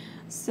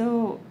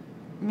 So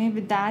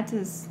maybe that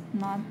is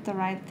not the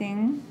right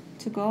thing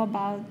to go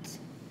about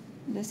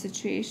the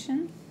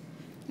situation.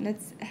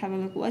 Let's have a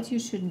look what you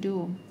should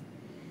do.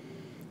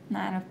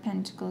 Nine of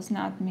Pentacles,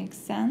 now it makes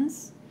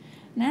sense.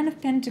 Nine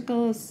of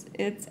Pentacles,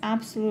 it's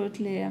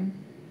absolutely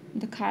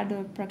the card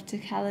of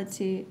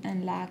practicality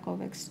and lack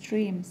of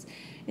extremes.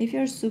 If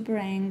you're super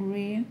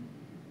angry,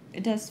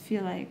 it does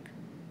feel like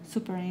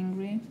super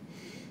angry.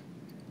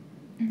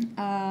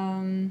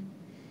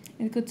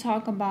 It could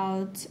talk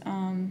about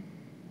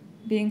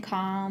being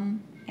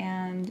calm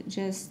and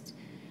just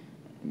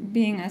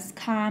being as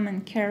calm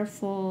and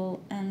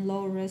careful and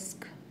low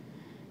risk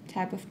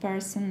type of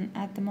person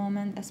at the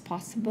moment as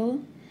possible.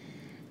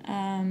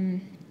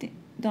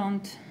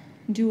 Don't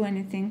do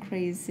anything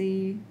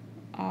crazy.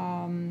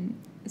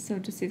 So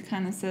to see, it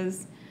kind of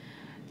says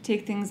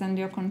take things under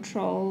your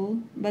control.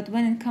 But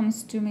when it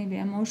comes to maybe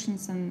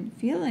emotions and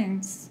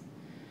feelings,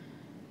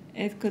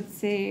 it could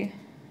say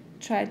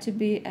try to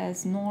be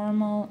as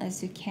normal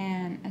as you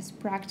can, as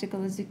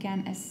practical as you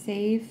can, as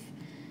safe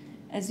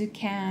as you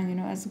can,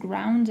 as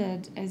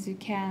grounded as you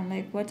can,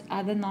 like what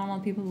other normal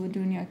people would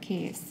do in your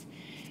case.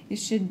 You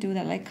should do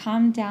that, like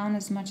calm down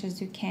as much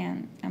as you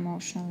can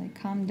emotionally.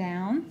 Calm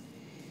down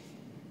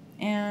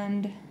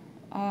and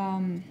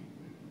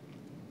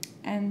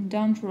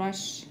don't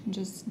rush,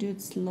 just do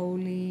it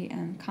slowly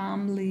and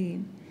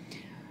calmly.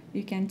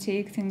 You can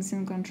take things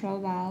in control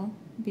while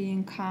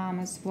being calm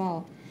as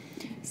well.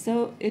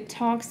 So it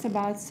talks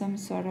about some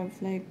sort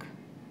of like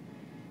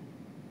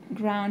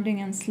grounding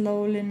and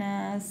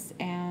slowness,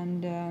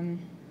 and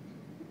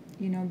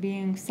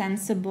being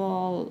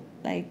sensible,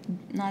 like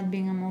not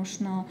being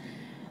emotional.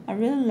 I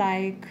really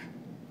like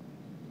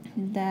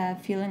the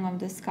feeling of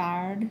this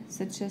card,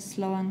 such as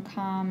slow and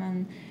calm.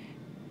 And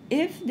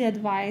if the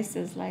advice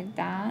is like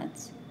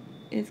that,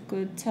 it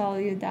could tell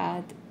you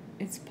that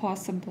it's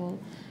possible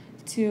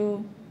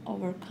to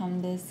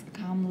overcome this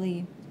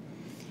calmly.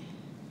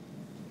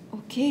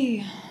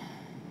 Okay,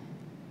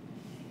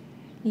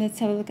 let's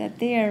have a look at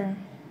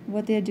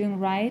what they're doing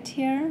right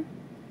here.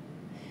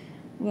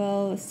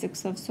 Well,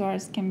 Six of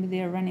Swords can be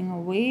they're running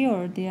away,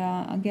 or they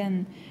are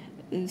again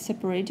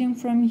separating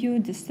from you,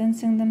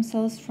 distancing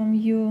themselves from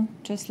you,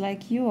 just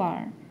like you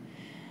are.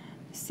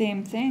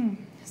 Same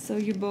thing. So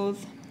you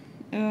both,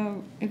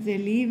 if they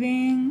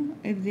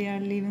are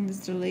leaving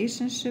this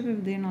relationship,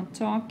 if they're not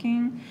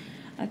talking,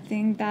 I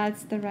think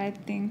that's the right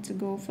thing to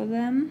go for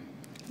them.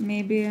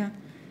 Maybe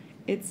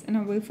it's in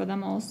a way for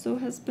them also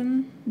has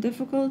been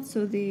difficult,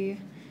 so they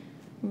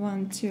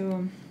want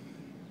to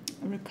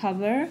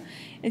recover.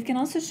 It can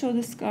also show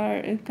this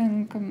card.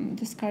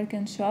 This card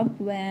can show up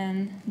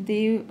when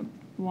they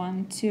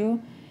want to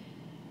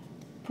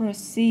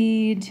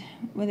proceed,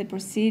 where they're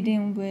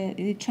proceeding with,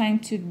 they're trying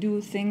to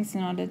do things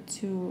in order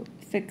to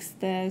fix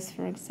this.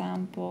 For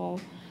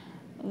example,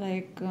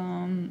 like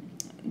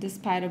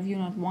despite of you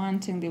not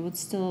wanting, they would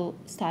still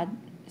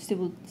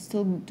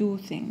do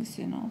things.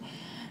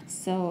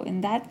 So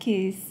in that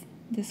case,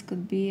 this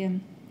could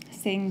be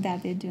saying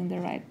that they're doing the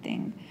right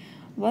thing.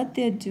 What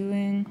they're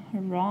doing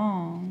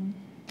wrong,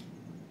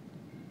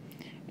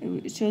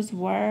 it shows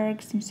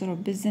work, some sort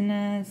of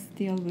business.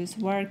 They're always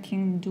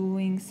working,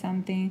 doing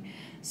something.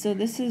 So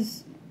this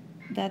is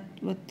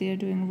what they're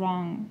doing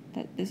wrong,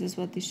 that this is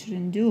what they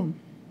shouldn't do.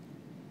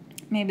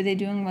 Maybe they're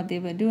doing what they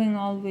were doing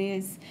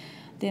always.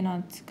 They're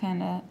not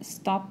kind of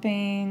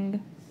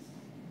stopping.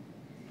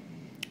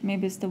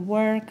 Maybe it's the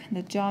work,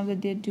 the job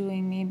that they're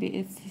doing. Maybe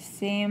it's the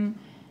same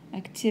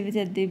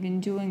activity that they've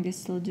been doing, they're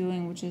still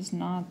doing, which is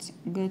not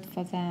good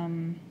for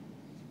them.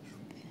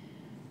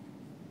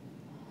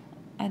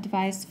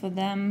 Advice for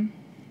them,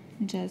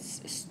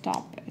 just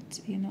stop it,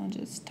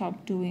 just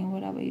stop doing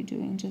whatever you're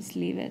doing, just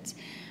leave it.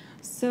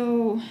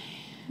 So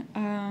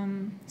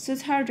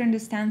it's hard to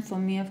understand for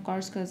me, of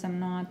course, because I'm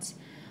not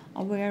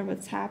aware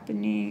what's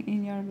happening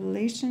in your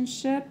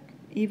relationship,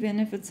 even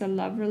if it's a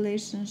love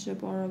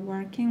relationship or a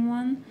working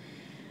one.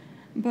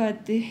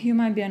 But you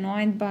might be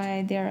annoyed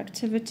by their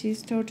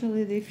activities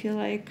totally. They feel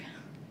like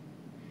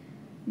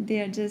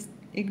they're just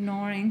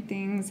ignoring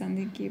things and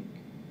they keep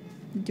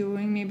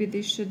doing. Maybe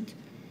they should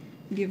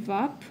give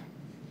up.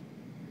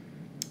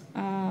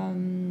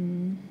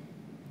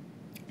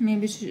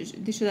 Maybe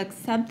they should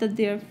accept that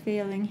they're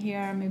failing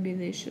here. Maybe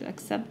they should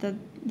accept that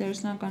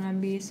there's not going to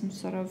be some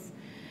sort of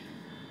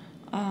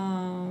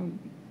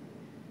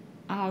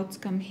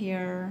outcome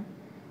here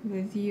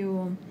with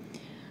you.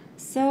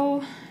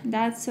 So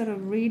that sort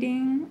of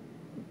reading,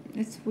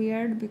 it's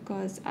weird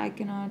because I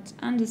cannot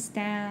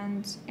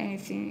understand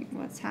anything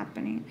what's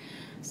happening.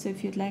 So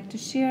if you'd like to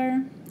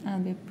share, I'll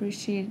be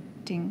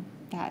appreciating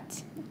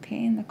that.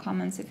 Okay, in the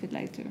comments if you'd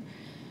like to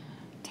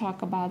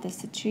talk about the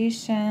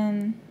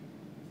situation.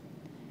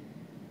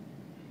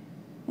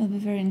 It'll be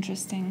very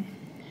interesting.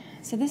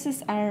 So this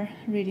is our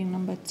reading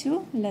number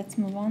 2. Let's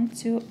move on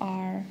to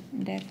our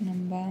deck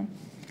number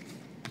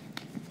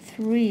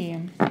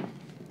 3.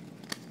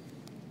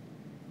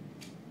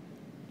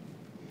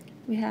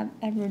 We have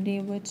Everyday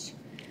Witch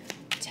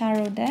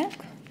Tarot deck,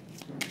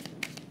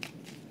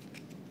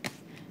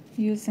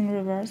 using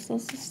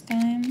reversals this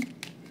time.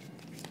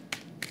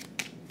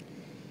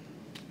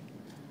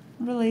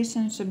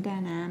 Relationship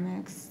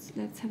dynamics.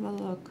 Let's have a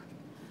look.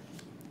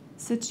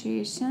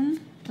 Situation,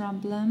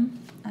 problem,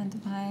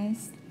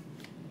 advice,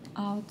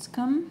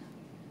 outcome.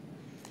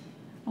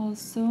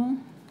 Also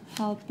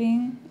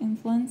helping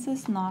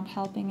influences, not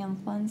helping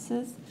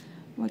influences.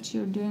 What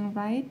you're doing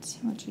right,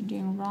 what you're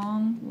doing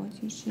wrong,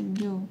 what you should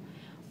do.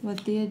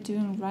 What they're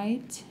doing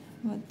right,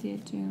 what they're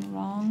doing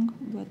wrong,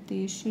 what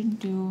they should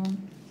do.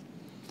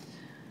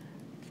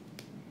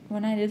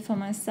 When I did for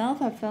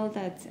myself, I felt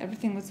that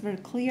everything was very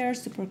clear,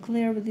 super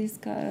clear with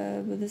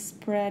this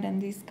spread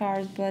and these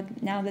cards.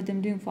 But now that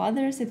I'm doing for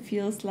others, it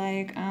feels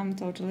like I'm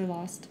totally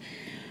lost.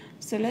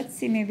 So let's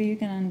see, maybe you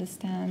can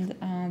understand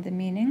the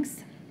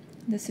meanings.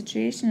 The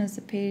situation is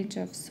a Page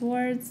of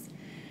Swords.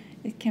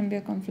 It can be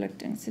a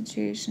conflicting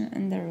situation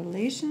in the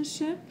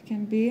relationship. It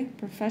can be a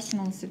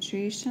professional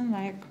situation,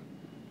 like,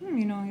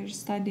 you're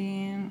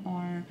studying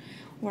or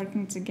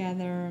working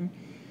together.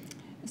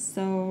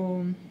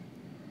 So,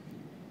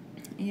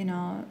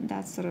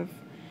 that sort of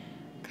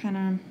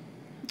kind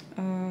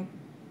of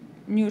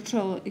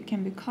neutral, it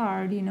can be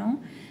card,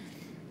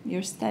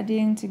 You're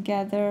studying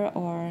together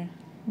or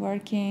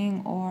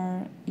working,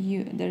 or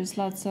there's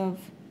lots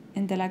of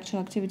intellectual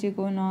activity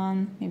going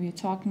on. Maybe you're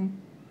talking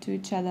to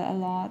each other a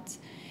lot,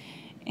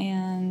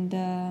 and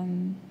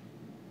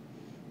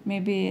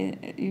maybe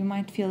you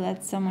might feel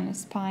that someone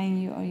is spying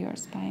you or you're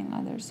spying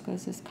others,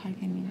 because this card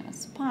can mean a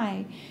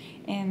spy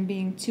and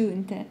being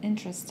too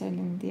interested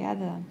in the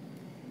other.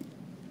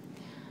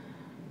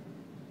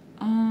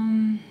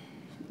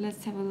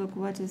 Let's have a look.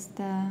 What is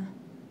the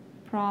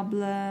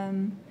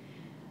problem?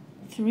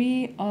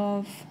 3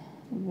 of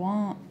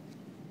Wands.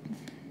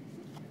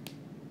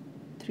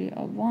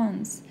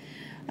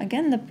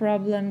 Again, the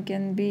problem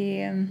can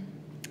be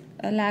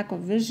a lack of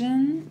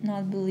vision,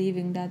 not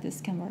believing that this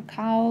can work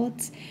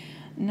out,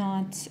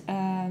 not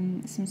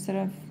some sort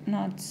of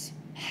not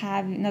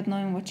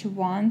knowing what you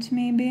want,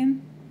 maybe,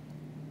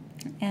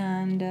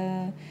 and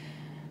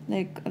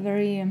like a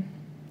very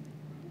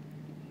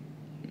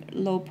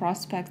low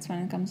prospects when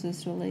it comes to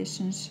this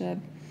relationship,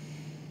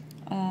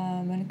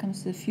 when it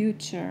comes to the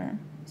future.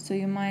 So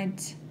you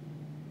might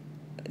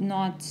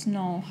not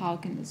know how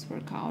can this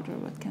work out or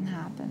what can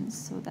happen.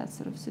 So that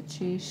sort of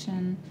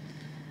situation.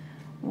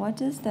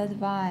 What is the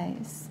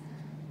advice?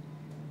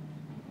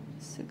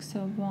 6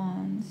 of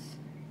Wands.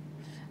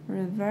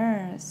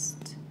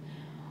 Reversed.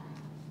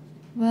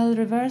 Well,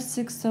 reverse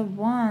 6 of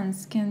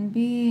Wands can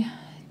be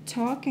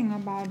talking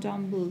about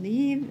don't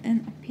believe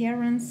in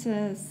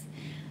appearances,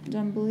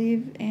 don't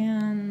believe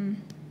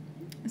in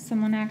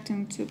someone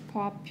acting too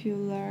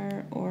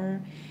popular,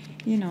 or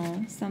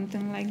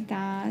something like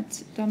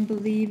that. Don't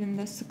believe in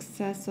the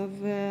success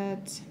of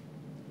it.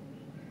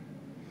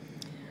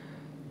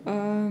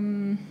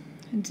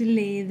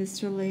 Delay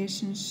this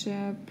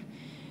relationship.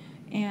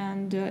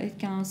 And it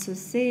can also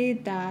say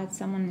that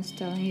someone is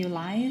telling you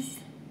lies.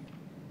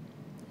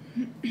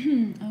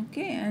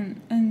 Okay,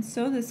 and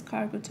so this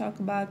card would talk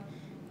about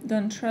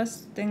don't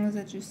trust things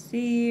that you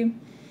see,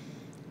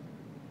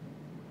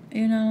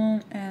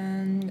 and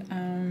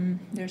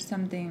there's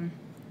something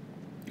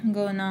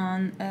going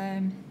on.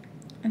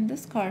 And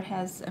this card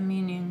has a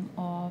meaning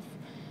of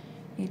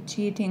a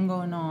cheating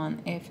going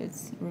on if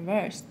it's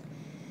reversed.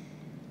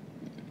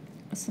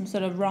 Some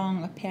sort of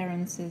wrong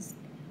appearances,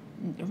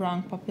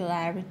 wrong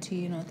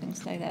popularity,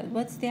 things like that.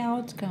 What's the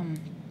outcome?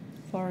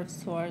 4 of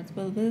Swords.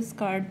 Well, this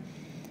card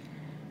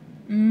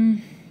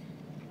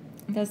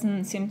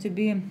doesn't seem to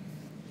be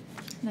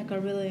like a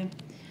really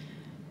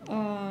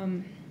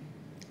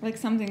like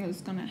something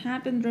that's gonna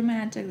happen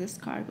dramatic. This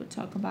card would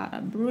talk about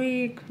a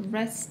break,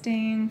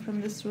 resting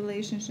from this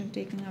relationship,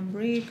 taking a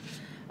break,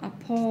 a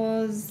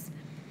pause.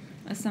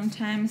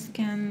 Sometimes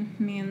can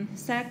mean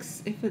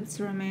sex if it's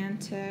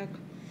romantic,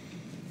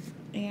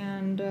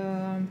 and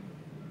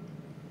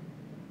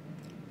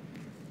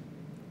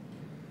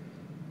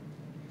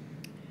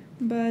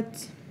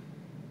but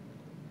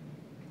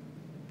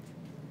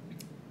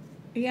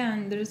yeah,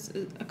 and there's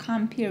a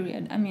calm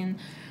period,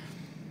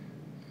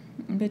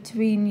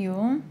 between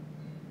you,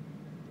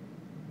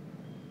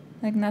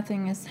 like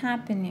nothing is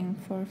happening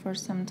for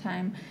some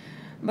time,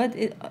 but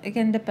it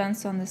again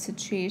depends on the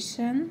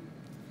situation.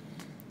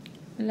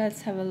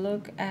 Let's have a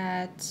look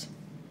at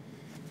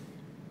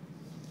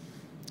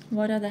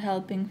what are the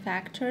helping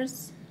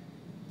factors.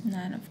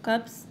 9 of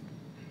Cups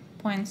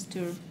points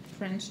to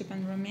friendship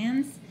and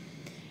romance,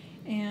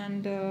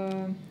 and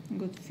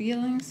good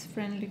feelings,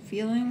 friendly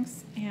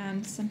feelings,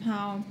 and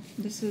somehow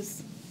this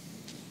is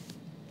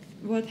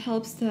what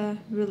helps the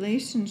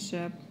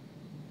relationship.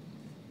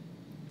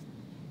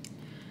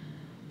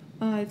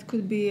 It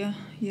could be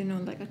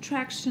like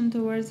attraction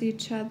towards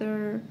each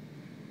other,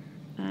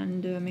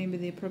 and maybe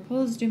they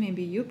proposed you,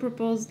 maybe you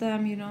proposed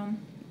them,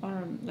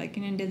 or like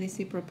in India they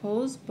say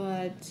propose,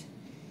 but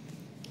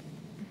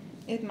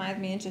it might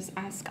mean just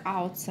ask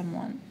out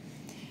someone.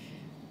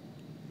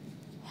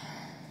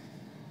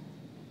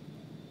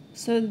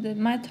 So they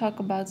might talk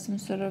about some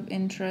sort of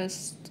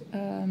interest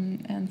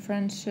and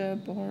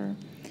friendship, or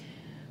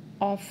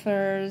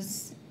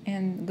offers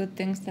and good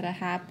things that are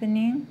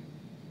happening.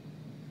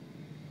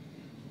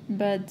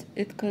 But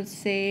it could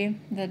say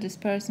that this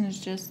person is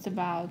just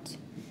about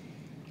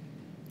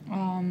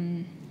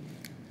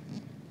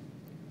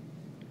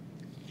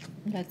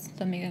let's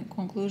not make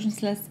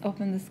conclusions. Let's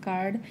open this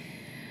card.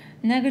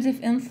 Negative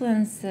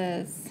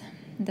influences.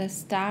 The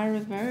Star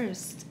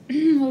reversed.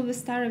 Well, the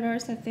Star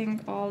reversed, I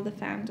think all the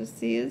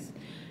fantasies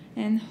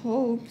and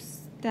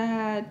hopes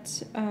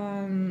that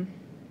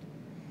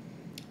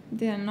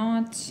they're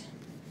not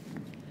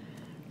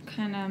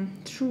kind of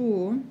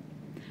true,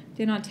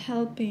 they're not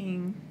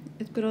helping.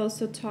 It could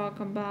also talk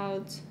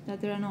about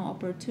that there are no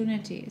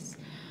opportunities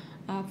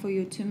for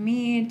you to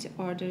meet,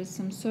 or there's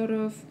some sort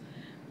of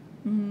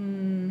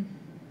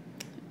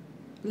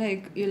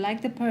like you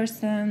like the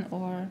person,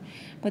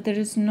 but there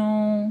is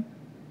no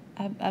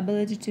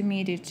ability to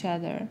meet each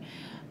other,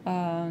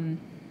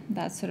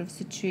 that sort of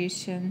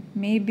situation.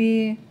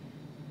 Maybe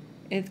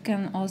it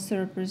can also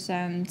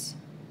represent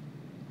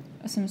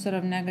some sort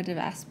of negative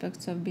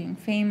aspects of being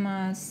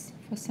famous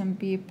for some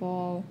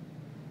people.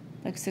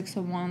 Like 6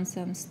 of Wands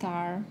and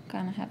Star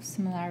kind of have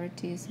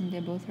similarities, and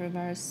they're both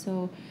reversed.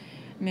 So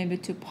maybe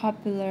too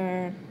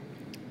popular,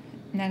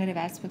 negative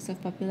aspects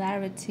of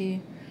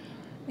popularity.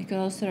 It could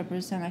also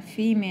represent a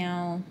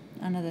female,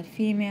 another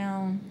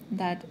female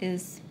that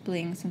is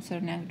playing some sort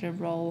of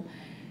negative role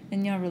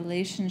in your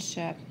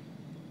relationship.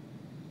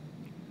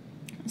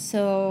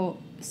 So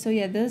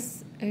yeah,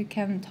 this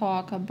can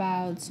talk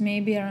about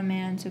maybe a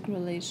romantic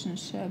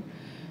relationship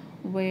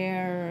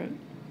where,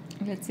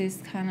 let's say, it's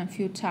kind of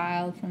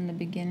futile from the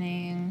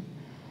beginning,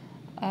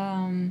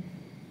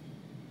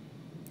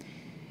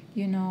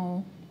 you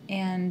know,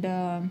 and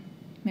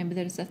maybe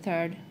there's a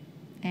third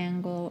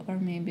angle, or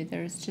maybe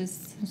there's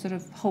just some sort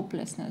of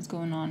hopelessness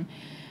going on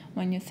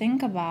when you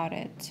think about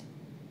it.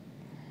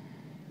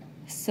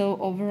 So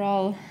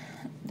overall,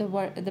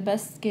 the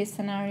best case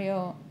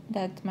scenario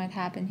that might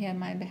happen here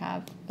might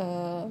have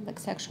like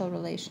sexual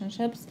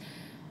relationships,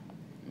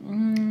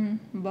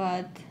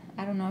 but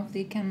I don't know if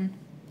they can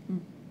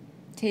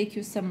take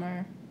you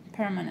somewhere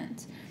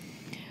permanent.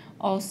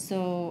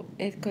 Also,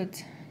 it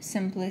could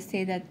simply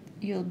say that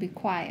you'll be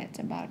quiet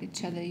about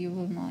each other, you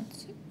will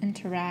not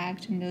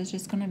interact, and there's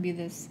just going to be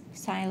this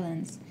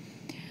silence.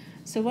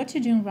 So what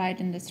you're doing right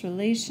in this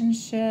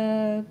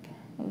relationship,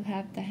 we'll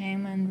have the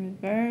Hangman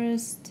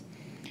reversed.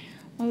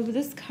 Well, with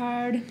this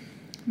card,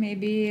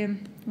 maybe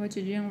what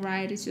you're doing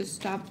right is you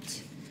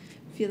stopped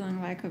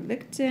feeling like a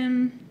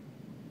victim.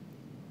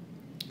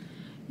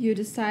 You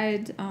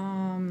decide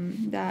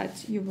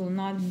that you will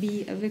not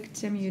be a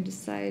victim. You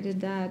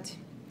decided that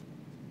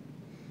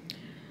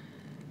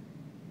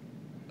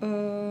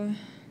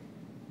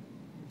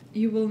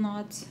you will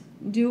not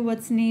do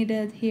what's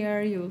needed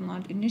here. You will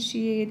not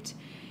initiate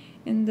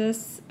in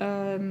this.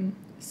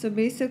 So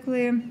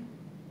basically,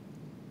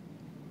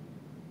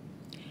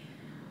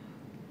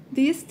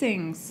 these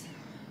things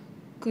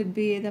could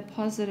be the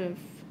positive,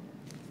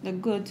 the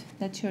good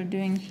that you're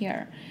doing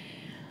here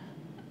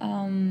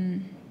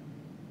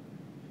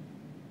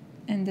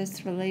in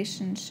this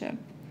relationship.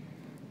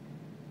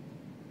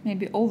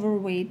 Maybe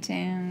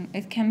overweighting.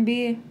 It can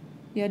be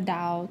your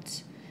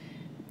doubt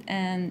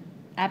and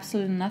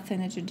absolutely nothing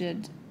that you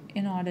did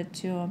in order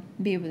to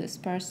be with this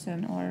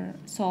person or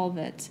solve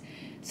it.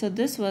 So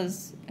this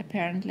was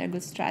apparently a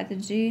good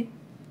strategy,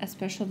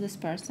 especially if this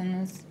person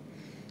is,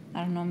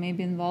 I don't know,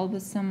 maybe involved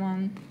with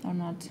someone or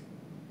not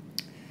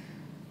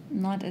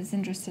as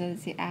interested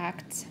as he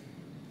acts.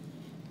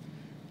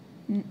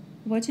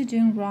 What you're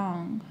doing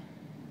wrong?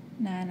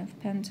 9 of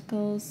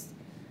Pentacles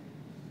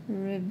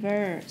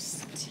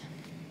reversed.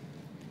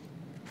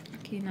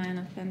 Okay, 9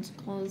 of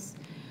Pentacles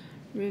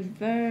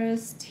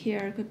reversed.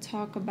 Here could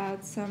talk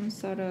about some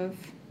sort of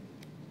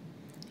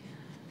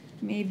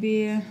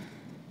maybe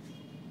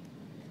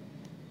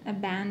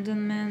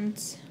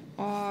abandonment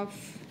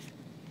of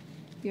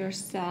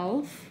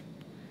yourself.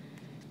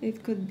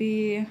 It could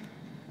be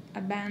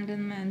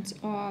abandonment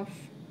of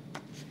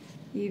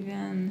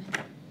even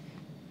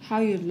how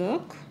you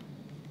look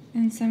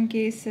in some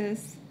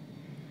cases.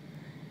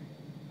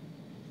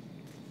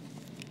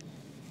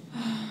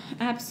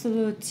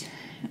 Absolute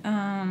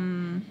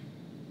kind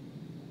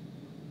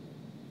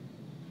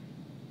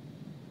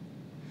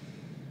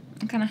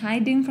of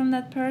hiding from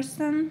that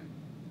person,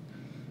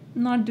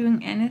 not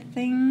doing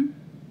anything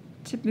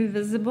to be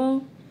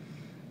visible,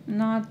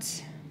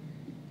 not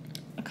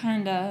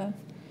kind of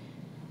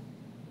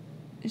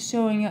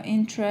showing your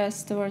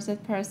interest towards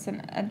that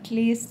person, at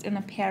least in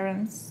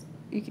appearance.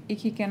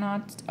 He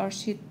cannot or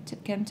she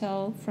can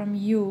tell from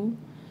you,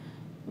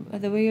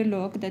 the way you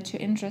look, that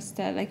you're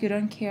interested, like you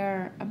don't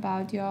care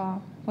about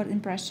what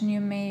impression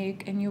you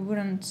make, and you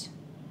wouldn't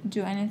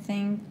do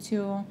anything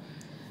to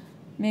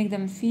make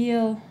them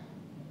feel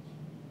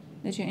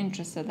that you're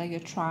interested, like you're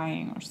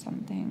trying or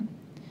something.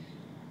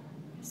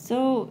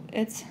 So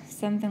it's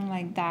something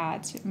like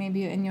that. Maybe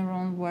you're in your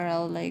own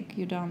world, like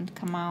you don't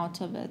come out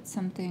of it,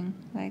 something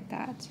like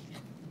that.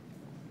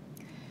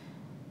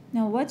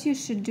 Now what you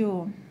should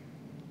do,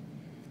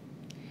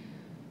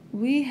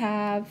 we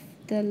have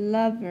the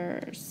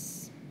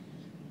Lovers.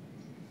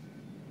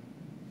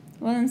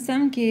 Well, in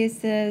some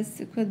cases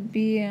it could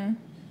be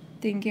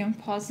thinking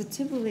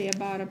positively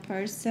about a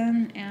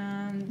person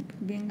and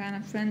being kind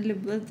of friendly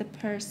with the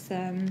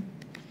person,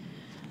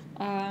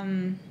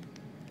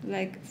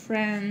 like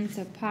friends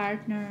or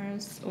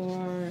partners,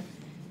 or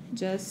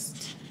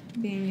just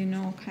being,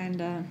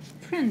 kind of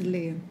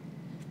friendly.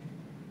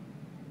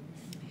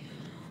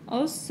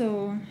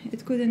 Also,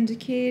 it could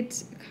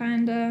indicate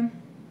kind of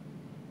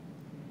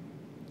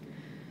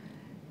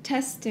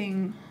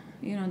testing.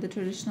 The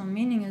traditional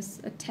meaning is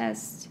a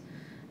test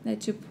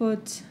that you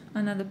put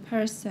another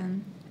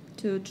person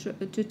to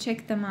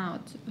check them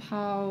out,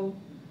 how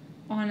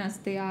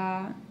honest they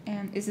are,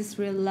 and is this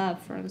real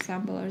love, for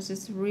example, or is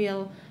this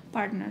real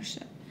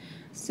partnership.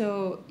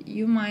 So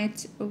you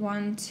might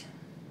want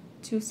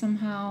to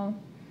somehow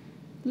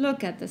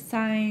look at the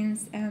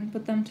signs and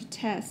put them to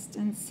test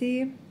and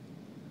see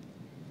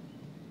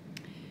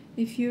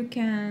if you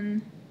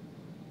can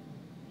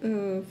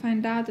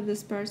find out if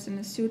this person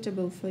is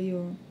suitable for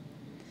you.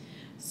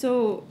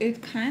 So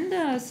it kind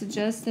of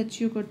suggests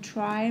that you could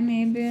try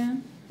maybe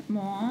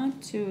more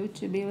to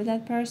be with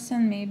that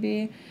person.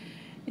 Maybe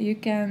you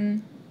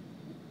can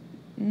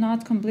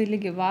not completely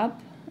give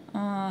up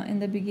in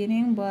the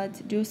beginning,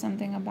 but do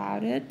something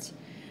about it.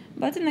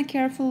 but in a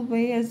careful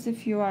way, as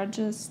if you are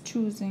just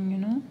choosing, you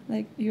know,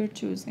 like you're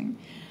choosing.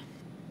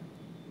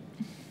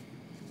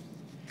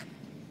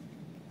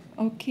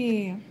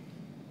 Okay,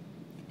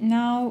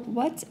 now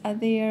what are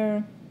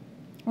they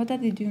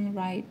doing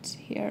right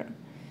here?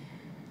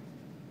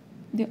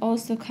 They're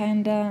also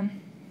kind of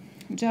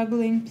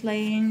juggling,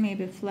 playing,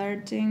 maybe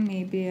flirting,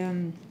 maybe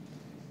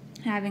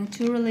having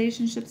two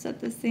relationships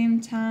at the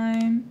same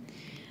time.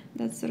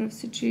 That sort of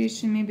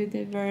situation. Maybe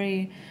they're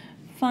very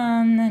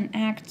fun and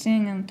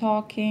acting and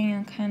talking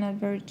and kind of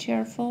very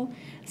cheerful.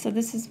 So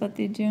this is what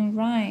they're doing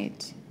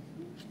right.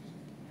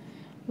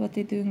 What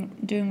they're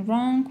doing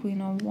wrong, Queen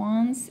of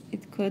Wands,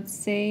 it could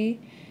say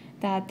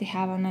that they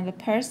have another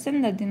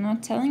person that they're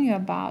not telling you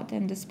about,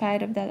 and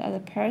despite of that other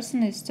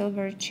person is still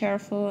very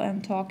cheerful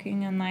and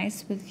talking and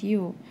nice with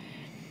you.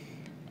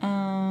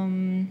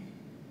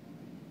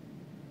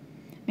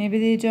 Maybe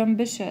they're too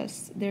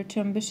ambitious. They're too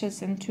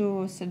ambitious and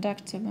too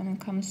seductive when it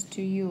comes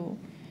to you.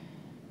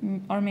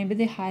 Or maybe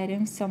they're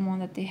hiding someone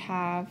that they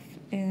have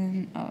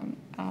in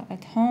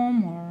at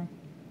home, or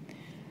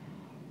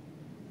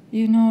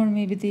you know, or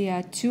maybe they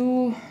are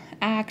too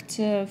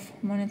active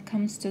when it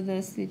comes to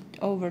this,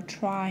 over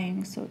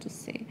trying, so to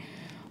say.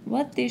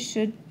 What they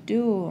should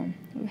do,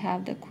 we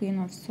have the Queen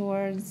of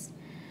Swords.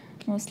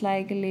 Most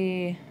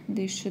likely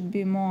they should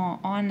be more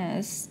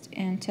honest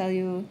and tell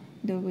you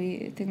the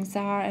way things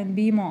are, and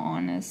be more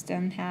honest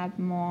and have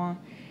more,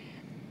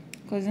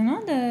 because you know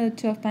the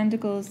Two of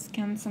Pentacles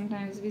can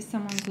sometimes be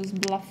someone who's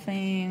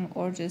bluffing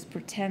or just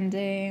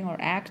pretending or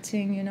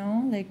acting, you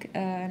know, like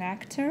an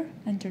actor,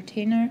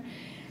 entertainer.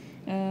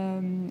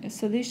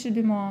 So they should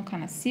be more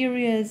kind of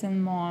serious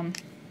and more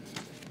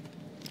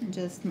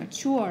just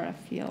mature, I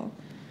feel.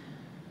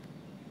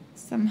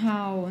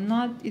 Somehow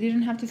not, you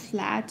didn't have to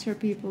flatter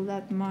people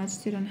that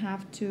much, you don't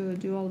have to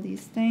do all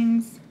these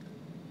things.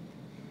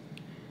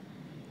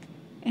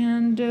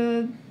 And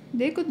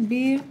they could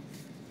be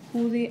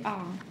who they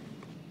are.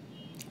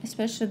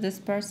 Especially this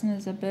person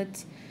is a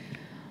bit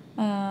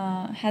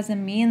has a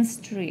mean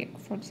streak,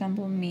 for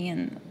example,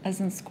 mean, as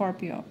in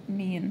Scorpio,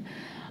 mean.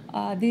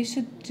 They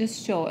should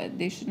just show it.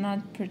 They should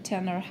not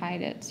pretend or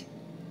hide it.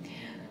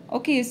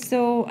 Okay,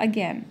 so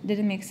again,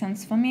 didn't make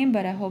sense for me,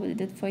 but I hope it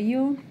did for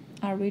you.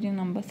 Our reading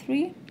number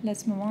 3.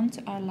 Let's move on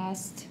to our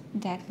last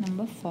deck,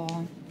 number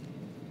 4.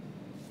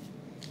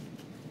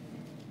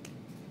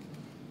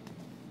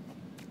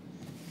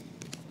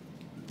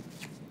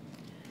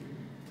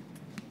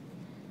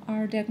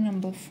 Our deck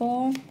number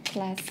 4,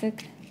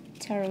 classic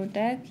tarot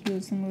deck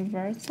using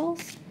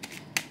reversals.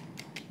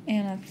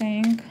 And I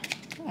think,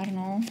 I don't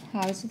know,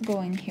 how is it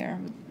going here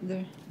with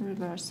the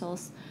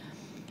reversals?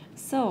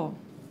 So,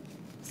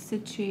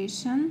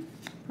 situation,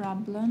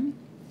 problem,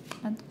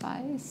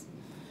 advice,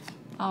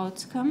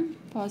 outcome,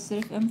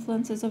 positive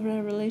influences of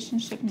the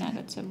relationship,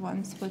 negative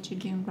ones, what you're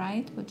doing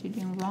right, what you're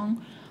doing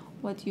wrong,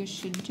 what you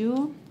should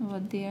do,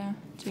 what they're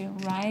doing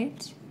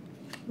right,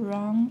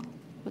 wrong,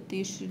 what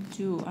they should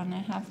do. And I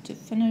have to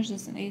finish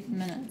this in 8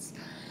 minutes.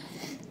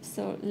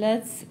 So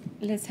let's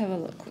have a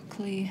look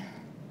quickly.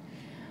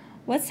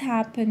 What's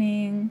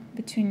happening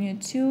between you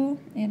two?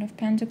 Eight of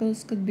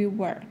Pentacles could be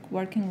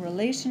working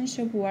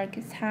relationship. Work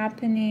is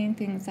happening,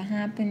 things are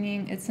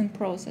happening, it's in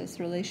process,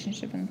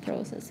 relationship in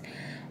process.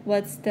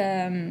 What's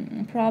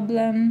the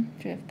problem?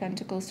 Three of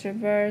Pentacles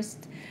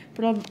reversed.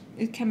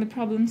 It can be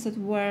problems at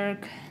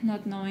work,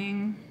 not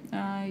knowing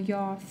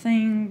your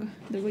thing,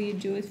 the way you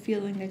do it,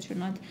 feeling that you're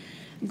not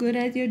good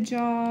at your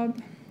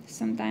job.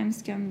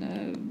 Sometimes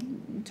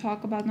can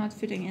talk about not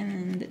fitting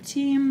in the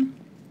team.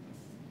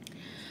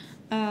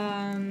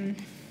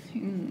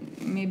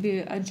 Maybe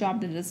a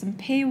job that doesn't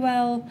pay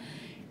well,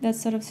 that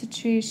sort of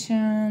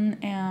situation,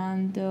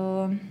 and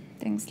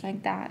things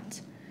like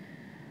that.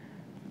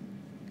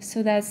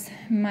 So that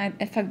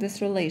might affect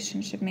this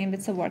relationship. Maybe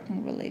it's a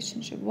working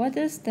relationship. What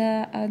is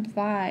the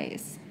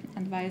advice?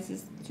 Advice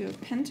is Two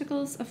of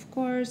Pentacles, of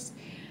course.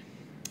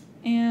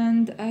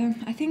 And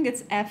I think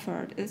it's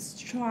effort, it's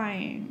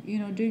trying, you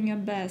know, doing your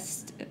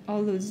best,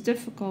 although it's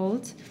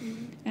difficult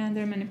and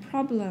there are many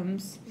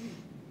problems.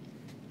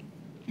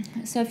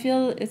 So I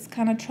feel it's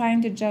kind of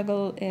trying to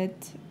juggle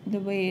it the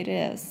way it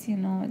is, you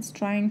know, it's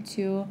trying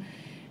to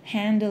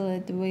handle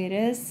it the way it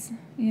is,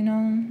 you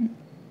know,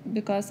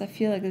 because I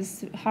feel like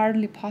it's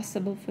hardly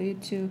possible for you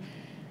to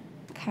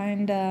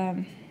kind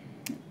of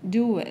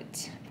do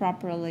it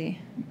properly.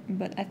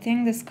 But I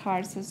think this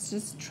card says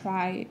just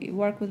try,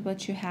 work with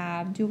what you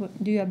have, do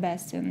your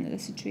best in the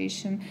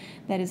situation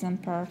that is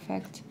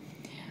imperfect.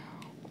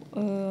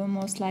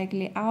 Most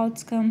likely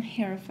outcome,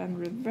 Hierophant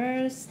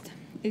reversed.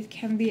 It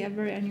can be a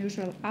very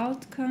unusual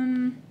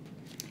outcome.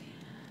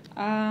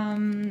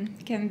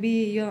 Can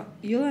be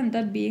you'll end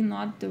up being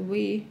not the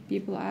way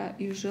people are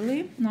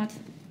usually, not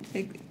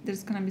like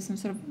there's gonna be some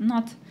sort of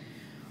not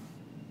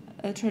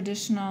a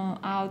traditional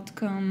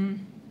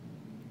outcome.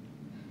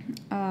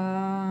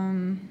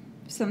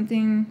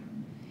 Something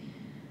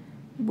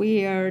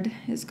weird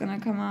is gonna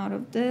come out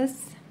of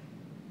this.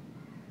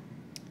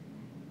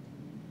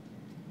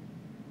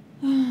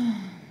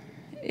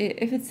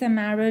 If it's a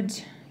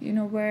marriage,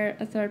 where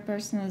a third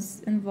person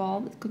is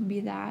involved. It could be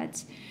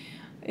that.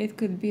 It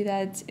could be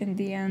that in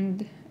the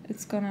end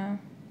it's gonna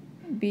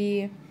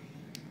be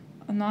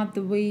not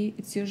the way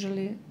it's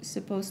usually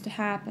supposed to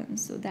happen.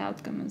 So the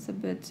outcome is a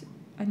bit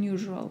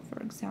unusual, for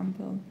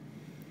example.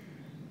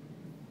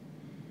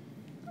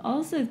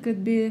 Also, it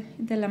could be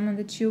the element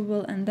that you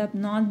will end up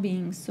not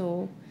being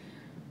so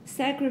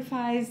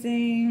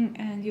sacrificing,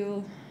 and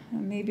you'll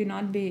maybe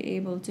not be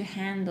able to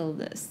handle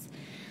this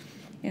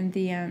in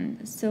the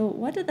end. So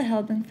what are the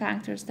helping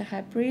factors? The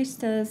High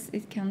Priestess,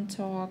 it can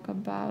talk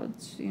about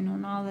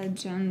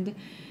knowledge and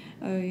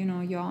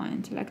your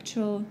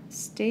intellectual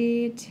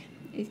state.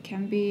 It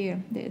can be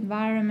the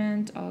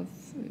environment of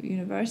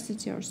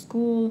university or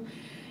school,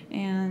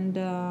 and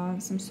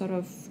some sort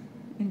of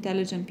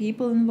intelligent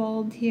people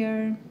involved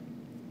here.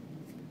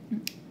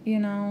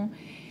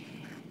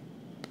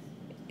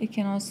 It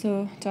can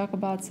also talk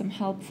about some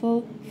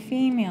helpful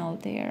female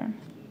there.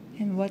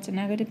 And what are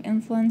negative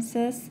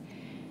influences?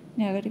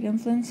 Negative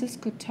influences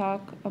could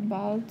talk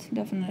about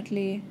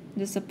definitely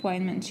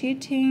disappointment,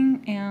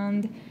 cheating,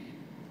 and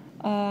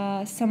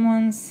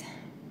some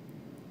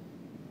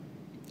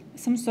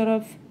sort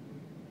of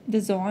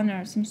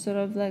dishonor, some sort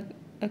of like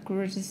a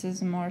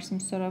criticism, or some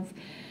sort of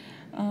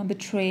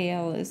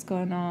betrayal is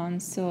going on.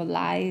 So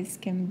lies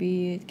can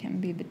be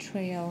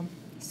betrayal.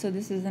 So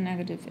this is a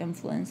negative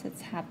influence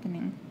that's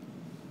happening.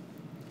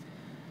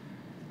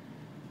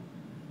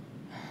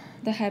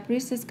 The High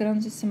Priestess can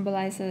also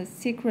symbolize a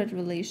secret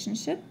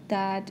relationship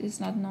that is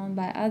not known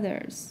by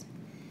others.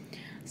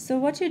 So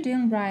what you're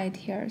doing right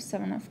here,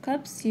 Seven of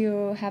Cups,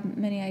 you have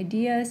many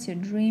ideas, you're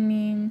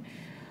dreaming,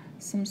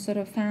 some sort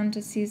of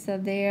fantasies are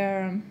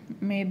there.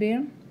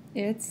 Maybe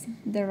it's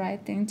the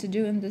right thing to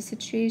do in this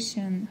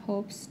situation.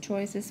 Hopes,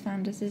 choices,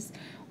 fantasies,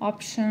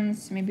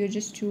 options. Maybe you're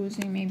just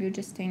choosing, maybe you're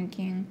just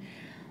thinking.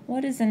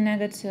 What is a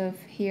negative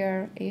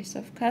here? Ace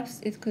of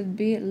Cups. It could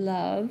be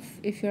love.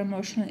 If you're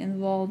emotionally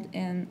involved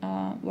in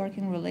a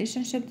working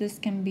relationship, this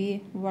can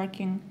be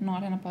working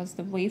not in a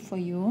positive way for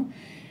you.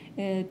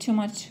 Too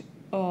much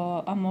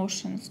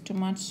emotions, too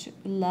much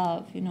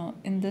love,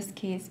 in this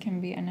case can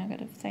be a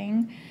negative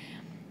thing.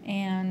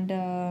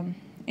 And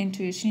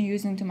intuition,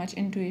 using too much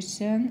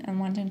intuition and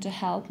wanting to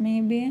help,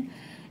 maybe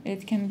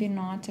it can be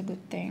not a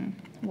good thing.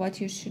 What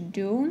you should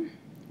do?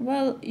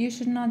 Well, you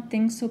should not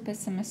think so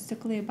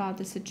pessimistically about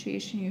the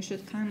situation. You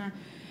should kind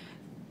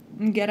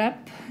of get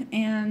up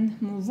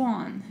and move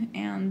on.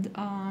 And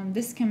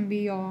this can be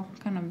your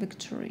kind of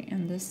victory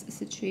in this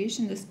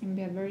situation. This can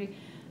be a very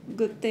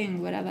good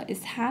thing, whatever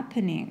is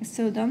happening.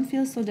 So don't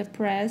feel so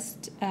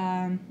depressed.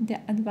 The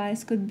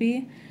advice could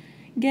be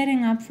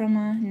getting up from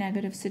a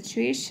negative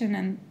situation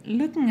and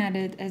looking at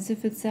it as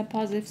if it's a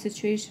positive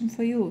situation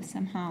for you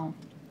somehow.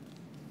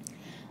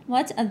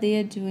 What are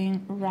they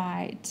doing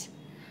right?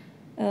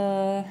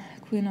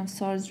 Queen of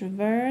Swords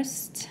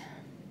reversed.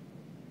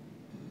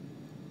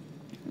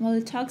 Well,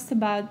 it talks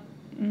about,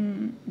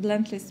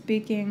 bluntly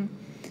speaking,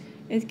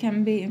 it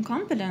can be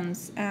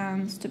incompetence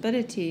and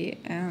stupidity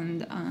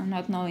and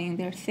not knowing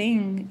their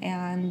thing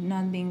and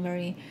not being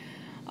very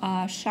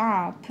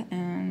sharp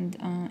and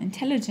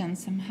intelligent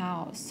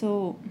somehow.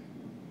 So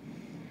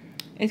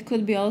it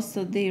could be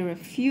also they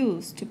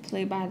refuse to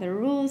play by the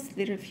rules,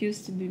 they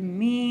refuse to be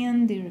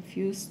mean, they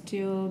refuse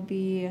to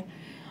be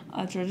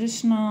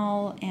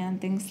traditional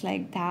and things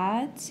like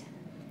that.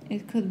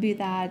 It could be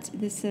that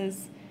this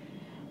is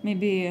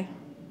maybe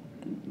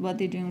what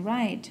they're doing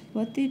right,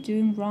 what they're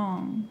doing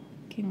wrong.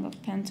 King of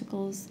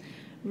Pentacles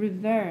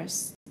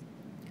reversed.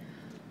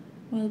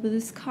 Well, with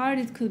this card,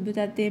 it could be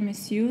that they're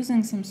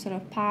misusing some sort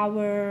of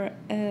power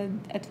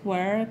at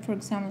work. For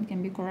example, it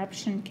can be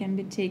corruption, it can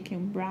be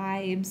taking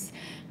bribes,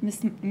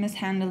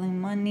 mishandling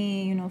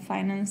money,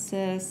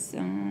 finances,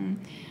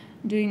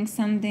 doing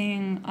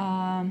something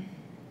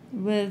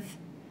with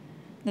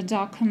the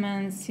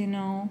documents,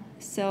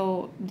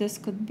 So this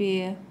could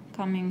be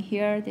coming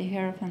here, the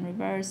Hierophant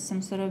reverse,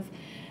 some sort of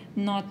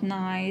not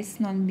nice,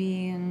 not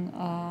being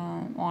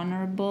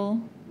honorable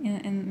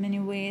in many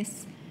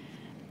ways.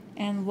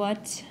 And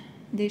what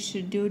they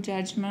should do,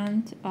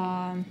 Judgment.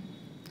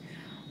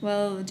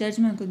 Well,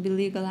 Judgment could be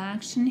legal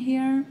action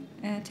here,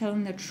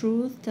 telling the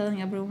truth, telling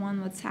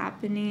everyone what's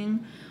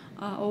happening,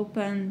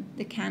 open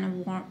the can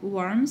of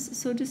worms,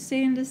 so to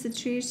say, in the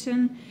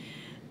situation,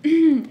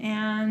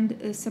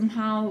 and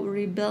somehow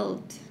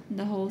rebuild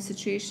the whole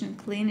situation,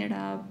 clean it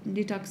up,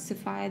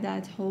 detoxify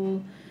that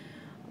whole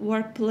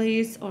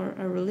workplace or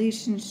a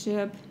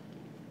relationship,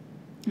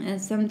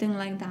 and something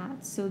like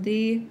that. So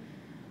they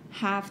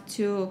have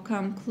to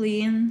come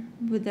clean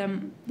with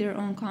their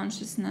own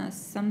consciousness,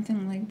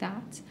 something like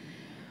that.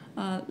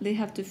 They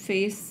have to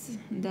face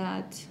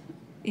that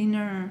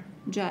inner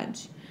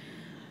judge.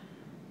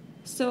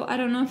 So I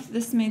don't know if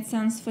this made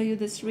sense for you,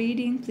 this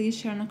reading. Please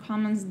share in the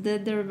comments,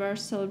 did the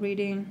reversal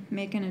reading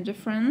make any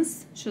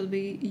difference? Should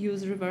we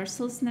use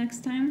reversals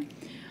next time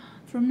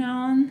from now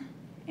on?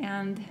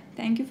 And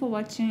thank you for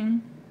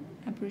watching.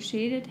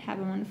 Appreciate it. Have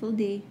a wonderful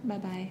day. Bye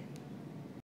bye.